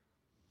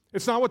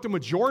 It's not what the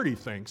majority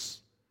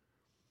thinks.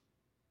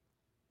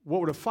 What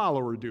would a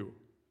follower do?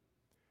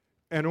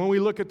 And when we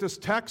look at this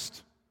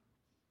text,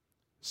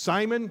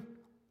 Simon,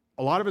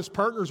 a lot of his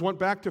partners went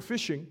back to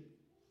fishing.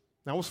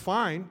 That was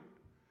fine.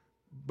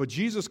 But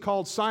Jesus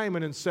called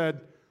Simon and said,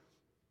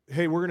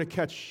 hey, we're going to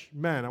catch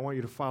men. I want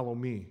you to follow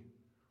me.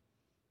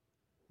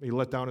 He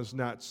let down his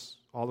nets.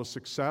 All the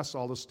success,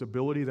 all the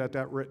stability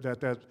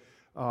that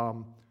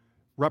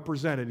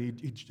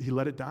represented, he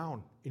let it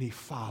down, and he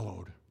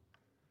followed.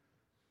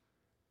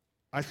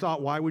 I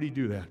thought, why would he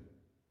do that?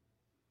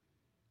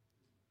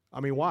 I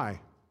mean, why?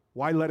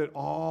 Why let it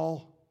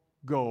all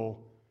go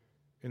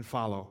and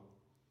follow?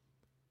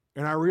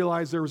 And I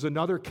realized there was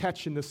another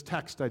catch in this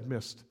text I'd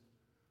missed.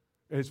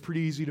 And it's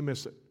pretty easy to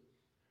miss it.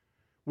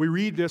 We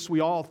read this, we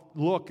all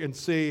look and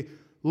say,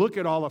 look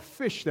at all the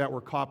fish that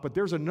were caught, but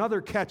there's another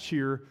catch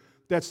here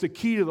that's the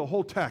key to the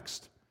whole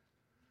text.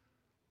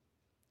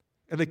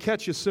 And the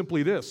catch is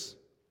simply this.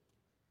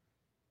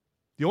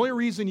 The only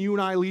reason you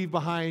and I leave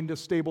behind a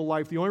stable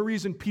life, the only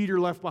reason Peter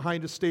left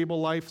behind a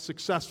stable life,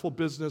 successful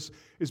business,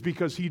 is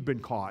because he'd been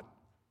caught.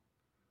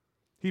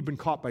 He'd been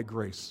caught by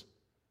grace.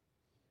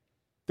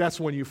 That's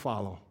when you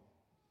follow.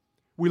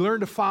 We learn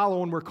to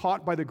follow when we're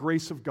caught by the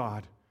grace of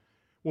God.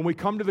 When we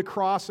come to the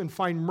cross and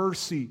find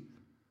mercy,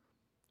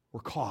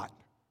 we're caught.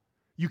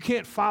 You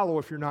can't follow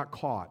if you're not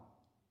caught.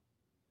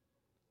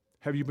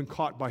 Have you been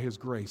caught by His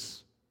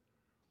grace?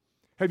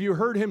 Have you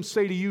heard Him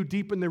say to you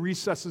deep in the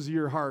recesses of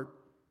your heart,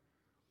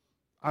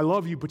 I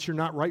love you, but you're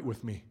not right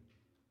with me.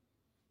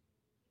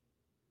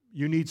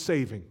 You need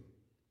saving.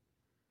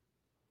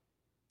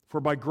 For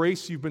by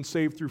grace you've been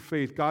saved through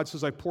faith. God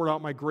says, I poured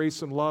out my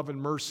grace and love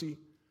and mercy.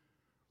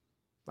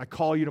 I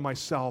call you to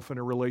myself in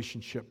a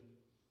relationship.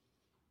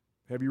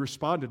 Have you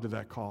responded to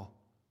that call?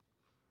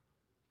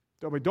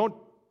 Don't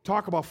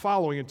talk about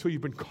following until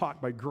you've been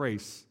caught by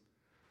grace.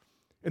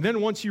 And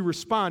then once you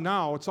respond,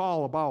 now it's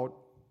all about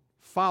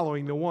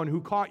following the one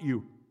who caught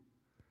you.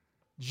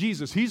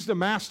 Jesus, he's the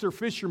master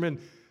fisherman.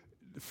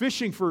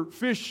 Fishing for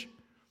fish,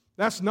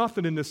 that's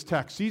nothing in this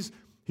text.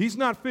 He's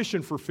not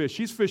fishing for fish.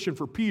 He's fishing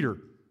for Peter.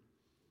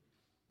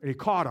 And he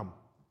caught him.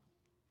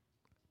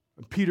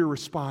 And Peter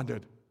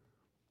responded.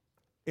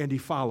 And he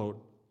followed.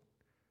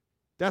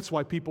 That's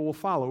why people will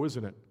follow,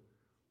 isn't it?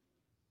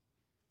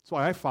 That's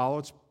why I follow.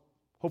 It's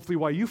hopefully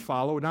why you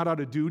follow, not out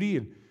of duty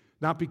and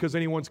not because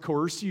anyone's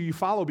coerced you. You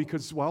follow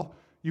because, well,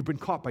 you've been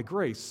caught by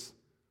grace.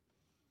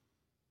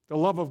 The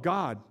love of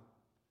God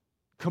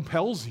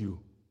compels you,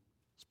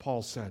 as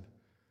Paul said.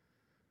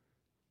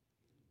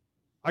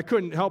 I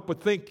couldn't help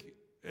but think,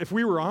 if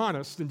we were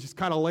honest and just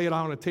kind of lay it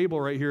out on a table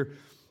right here,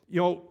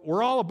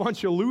 we're all a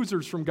bunch of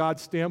losers from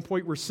God's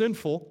standpoint. We're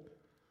sinful.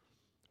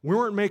 We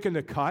weren't making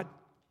the cut.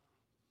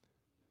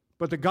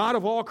 But the God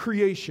of all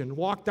creation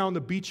walked down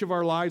the beach of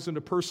our lives in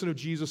the person of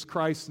Jesus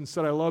Christ and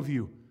said, I love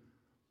you.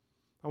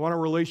 I want a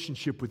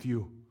relationship with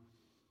you.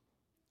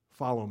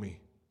 Follow me.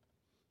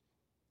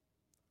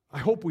 I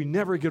hope we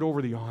never get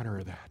over the honor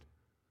of that.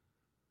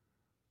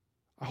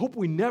 I hope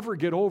we never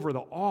get over the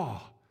awe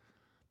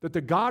that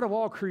the God of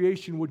all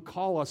creation would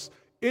call us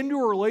into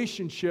a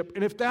relationship,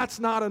 and if that's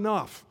not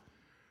enough,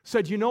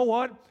 said, you know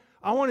what?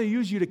 I want to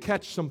use you to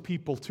catch some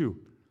people too.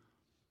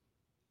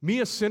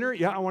 Me, a sinner?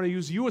 Yeah, I want to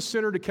use you, a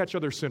sinner, to catch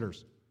other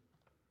sinners.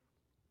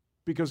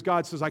 Because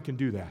God says I can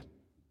do that.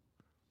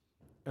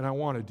 And I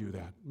want to do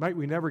that. Might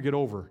we never get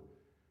over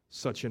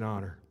such an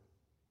honor.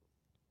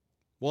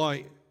 Well,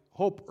 I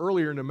hope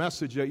earlier in the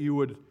message that you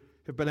would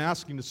have been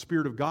asking the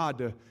Spirit of God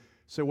to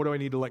say, what do I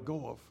need to let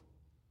go of?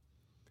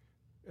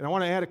 And I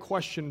want to add a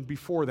question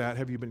before that.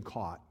 Have you been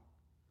caught?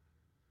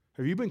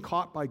 Have you been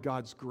caught by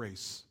God's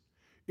grace?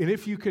 And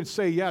if you can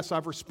say, yes,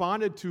 I've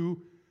responded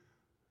to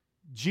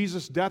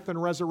Jesus' death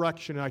and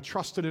resurrection, and I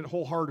trusted it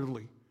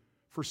wholeheartedly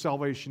for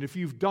salvation. If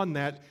you've done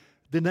that,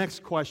 the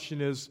next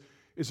question is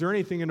there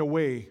anything in the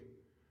way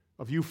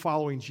of you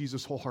following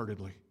Jesus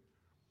wholeheartedly?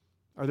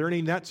 Are there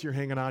any nets you're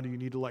hanging on to you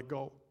need to let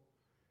go?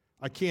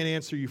 I can't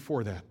answer you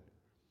for that,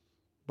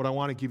 but I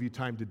want to give you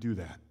time to do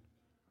that.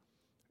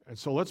 And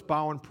so let's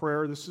bow in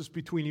prayer. This is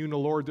between you and the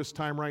Lord this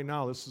time right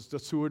now.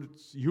 That's who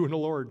it's you and the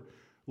Lord.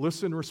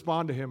 Listen,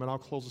 respond to Him, and I'll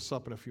close this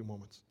up in a few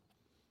moments.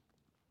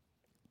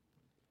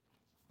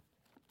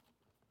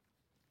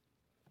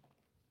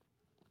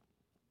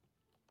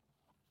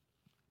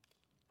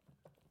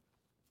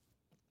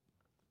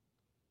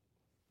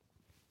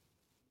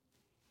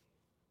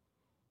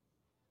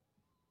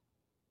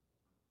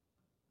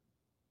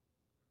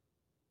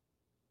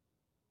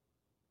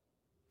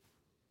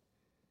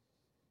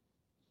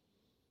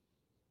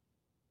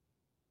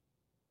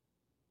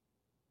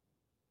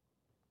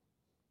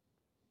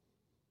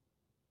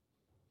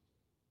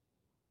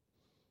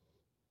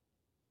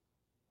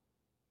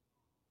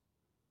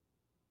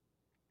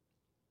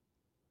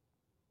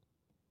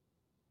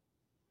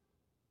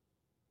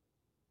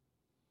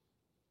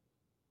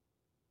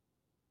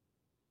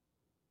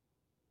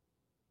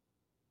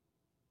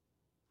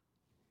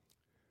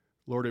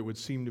 Lord, it would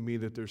seem to me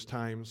that there's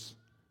times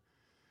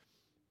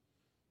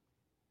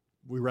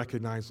we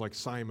recognize, like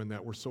Simon,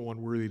 that we're so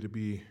unworthy to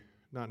be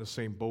not in the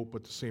same boat,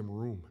 but the same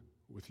room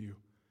with you.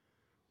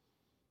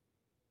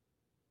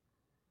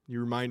 You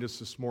remind us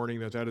this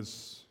morning that that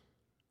is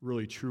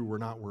really true. We're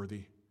not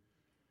worthy.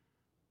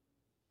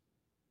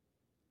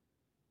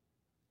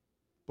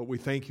 But we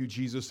thank you,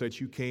 Jesus,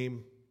 that you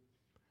came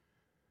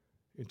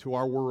into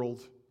our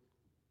world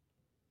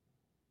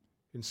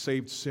and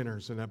saved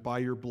sinners, and that by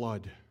your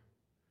blood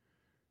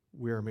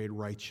we are made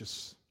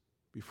righteous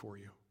before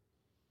you.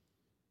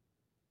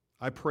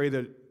 I pray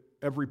that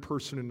every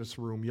person in this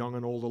room, young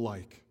and old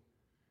alike,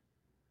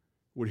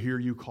 would hear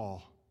you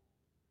call.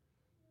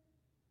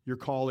 Your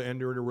call to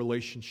enter into a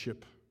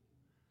relationship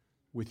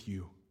with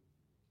you.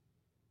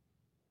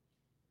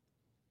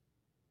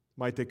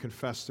 Might they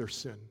confess their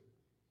sin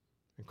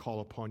and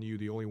call upon you,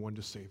 the only one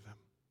to save them.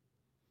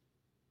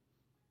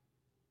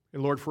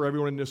 And Lord, for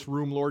everyone in this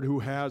room, Lord, who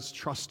has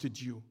trusted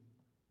you,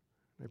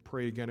 I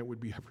pray again it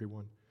would be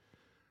everyone.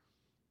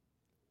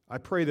 I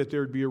pray that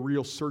there would be a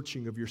real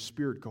searching of your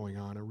spirit going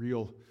on, a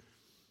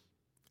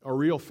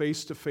real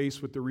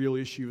face-to-face with the real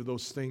issue of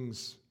those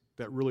things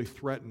that really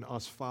threaten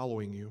us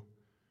following you,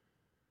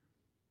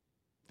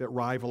 that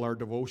rival our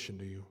devotion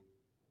to you.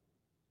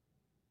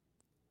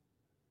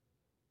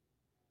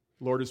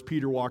 Lord, as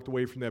Peter walked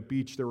away from that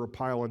beach, there were a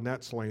pile of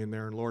nets laying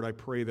there, and Lord, I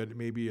pray that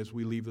maybe as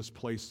we leave this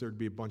place, there'd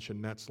be a bunch of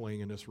nets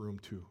laying in this room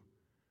too,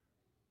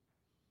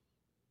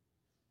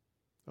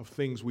 of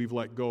things we've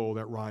let go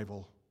that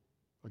rival,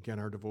 again,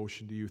 our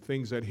devotion to you,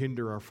 things that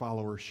hinder our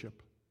followership.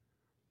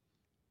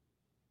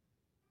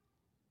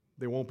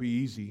 They won't be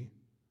easy.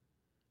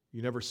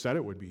 You never said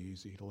it would be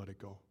easy to let it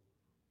go.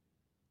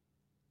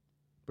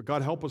 But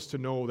God, help us to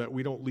know that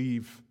we don't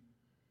leave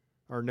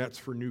our nets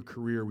for a new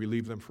career. We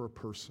leave them for a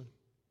person,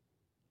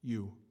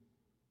 you.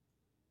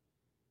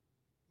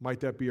 Might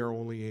that be our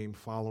only aim,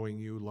 following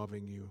you,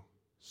 loving you,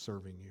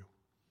 serving you.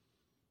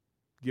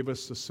 Give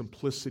us the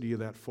simplicity of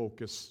that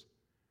focus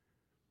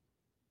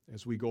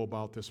as we go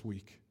about this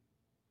week.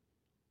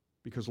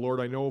 Because, Lord,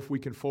 I know if we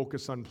can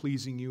focus on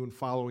pleasing you and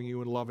following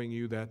you and loving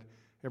you, that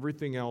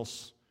everything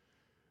else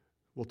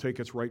will take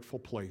its rightful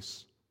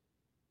place.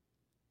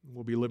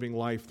 We'll be living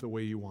life the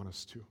way you want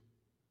us to.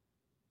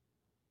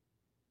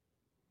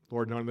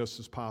 Lord, none of this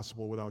is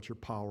possible without your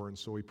power, and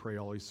so we pray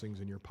all these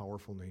things in your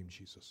powerful name,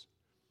 Jesus.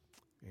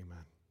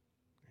 Amen.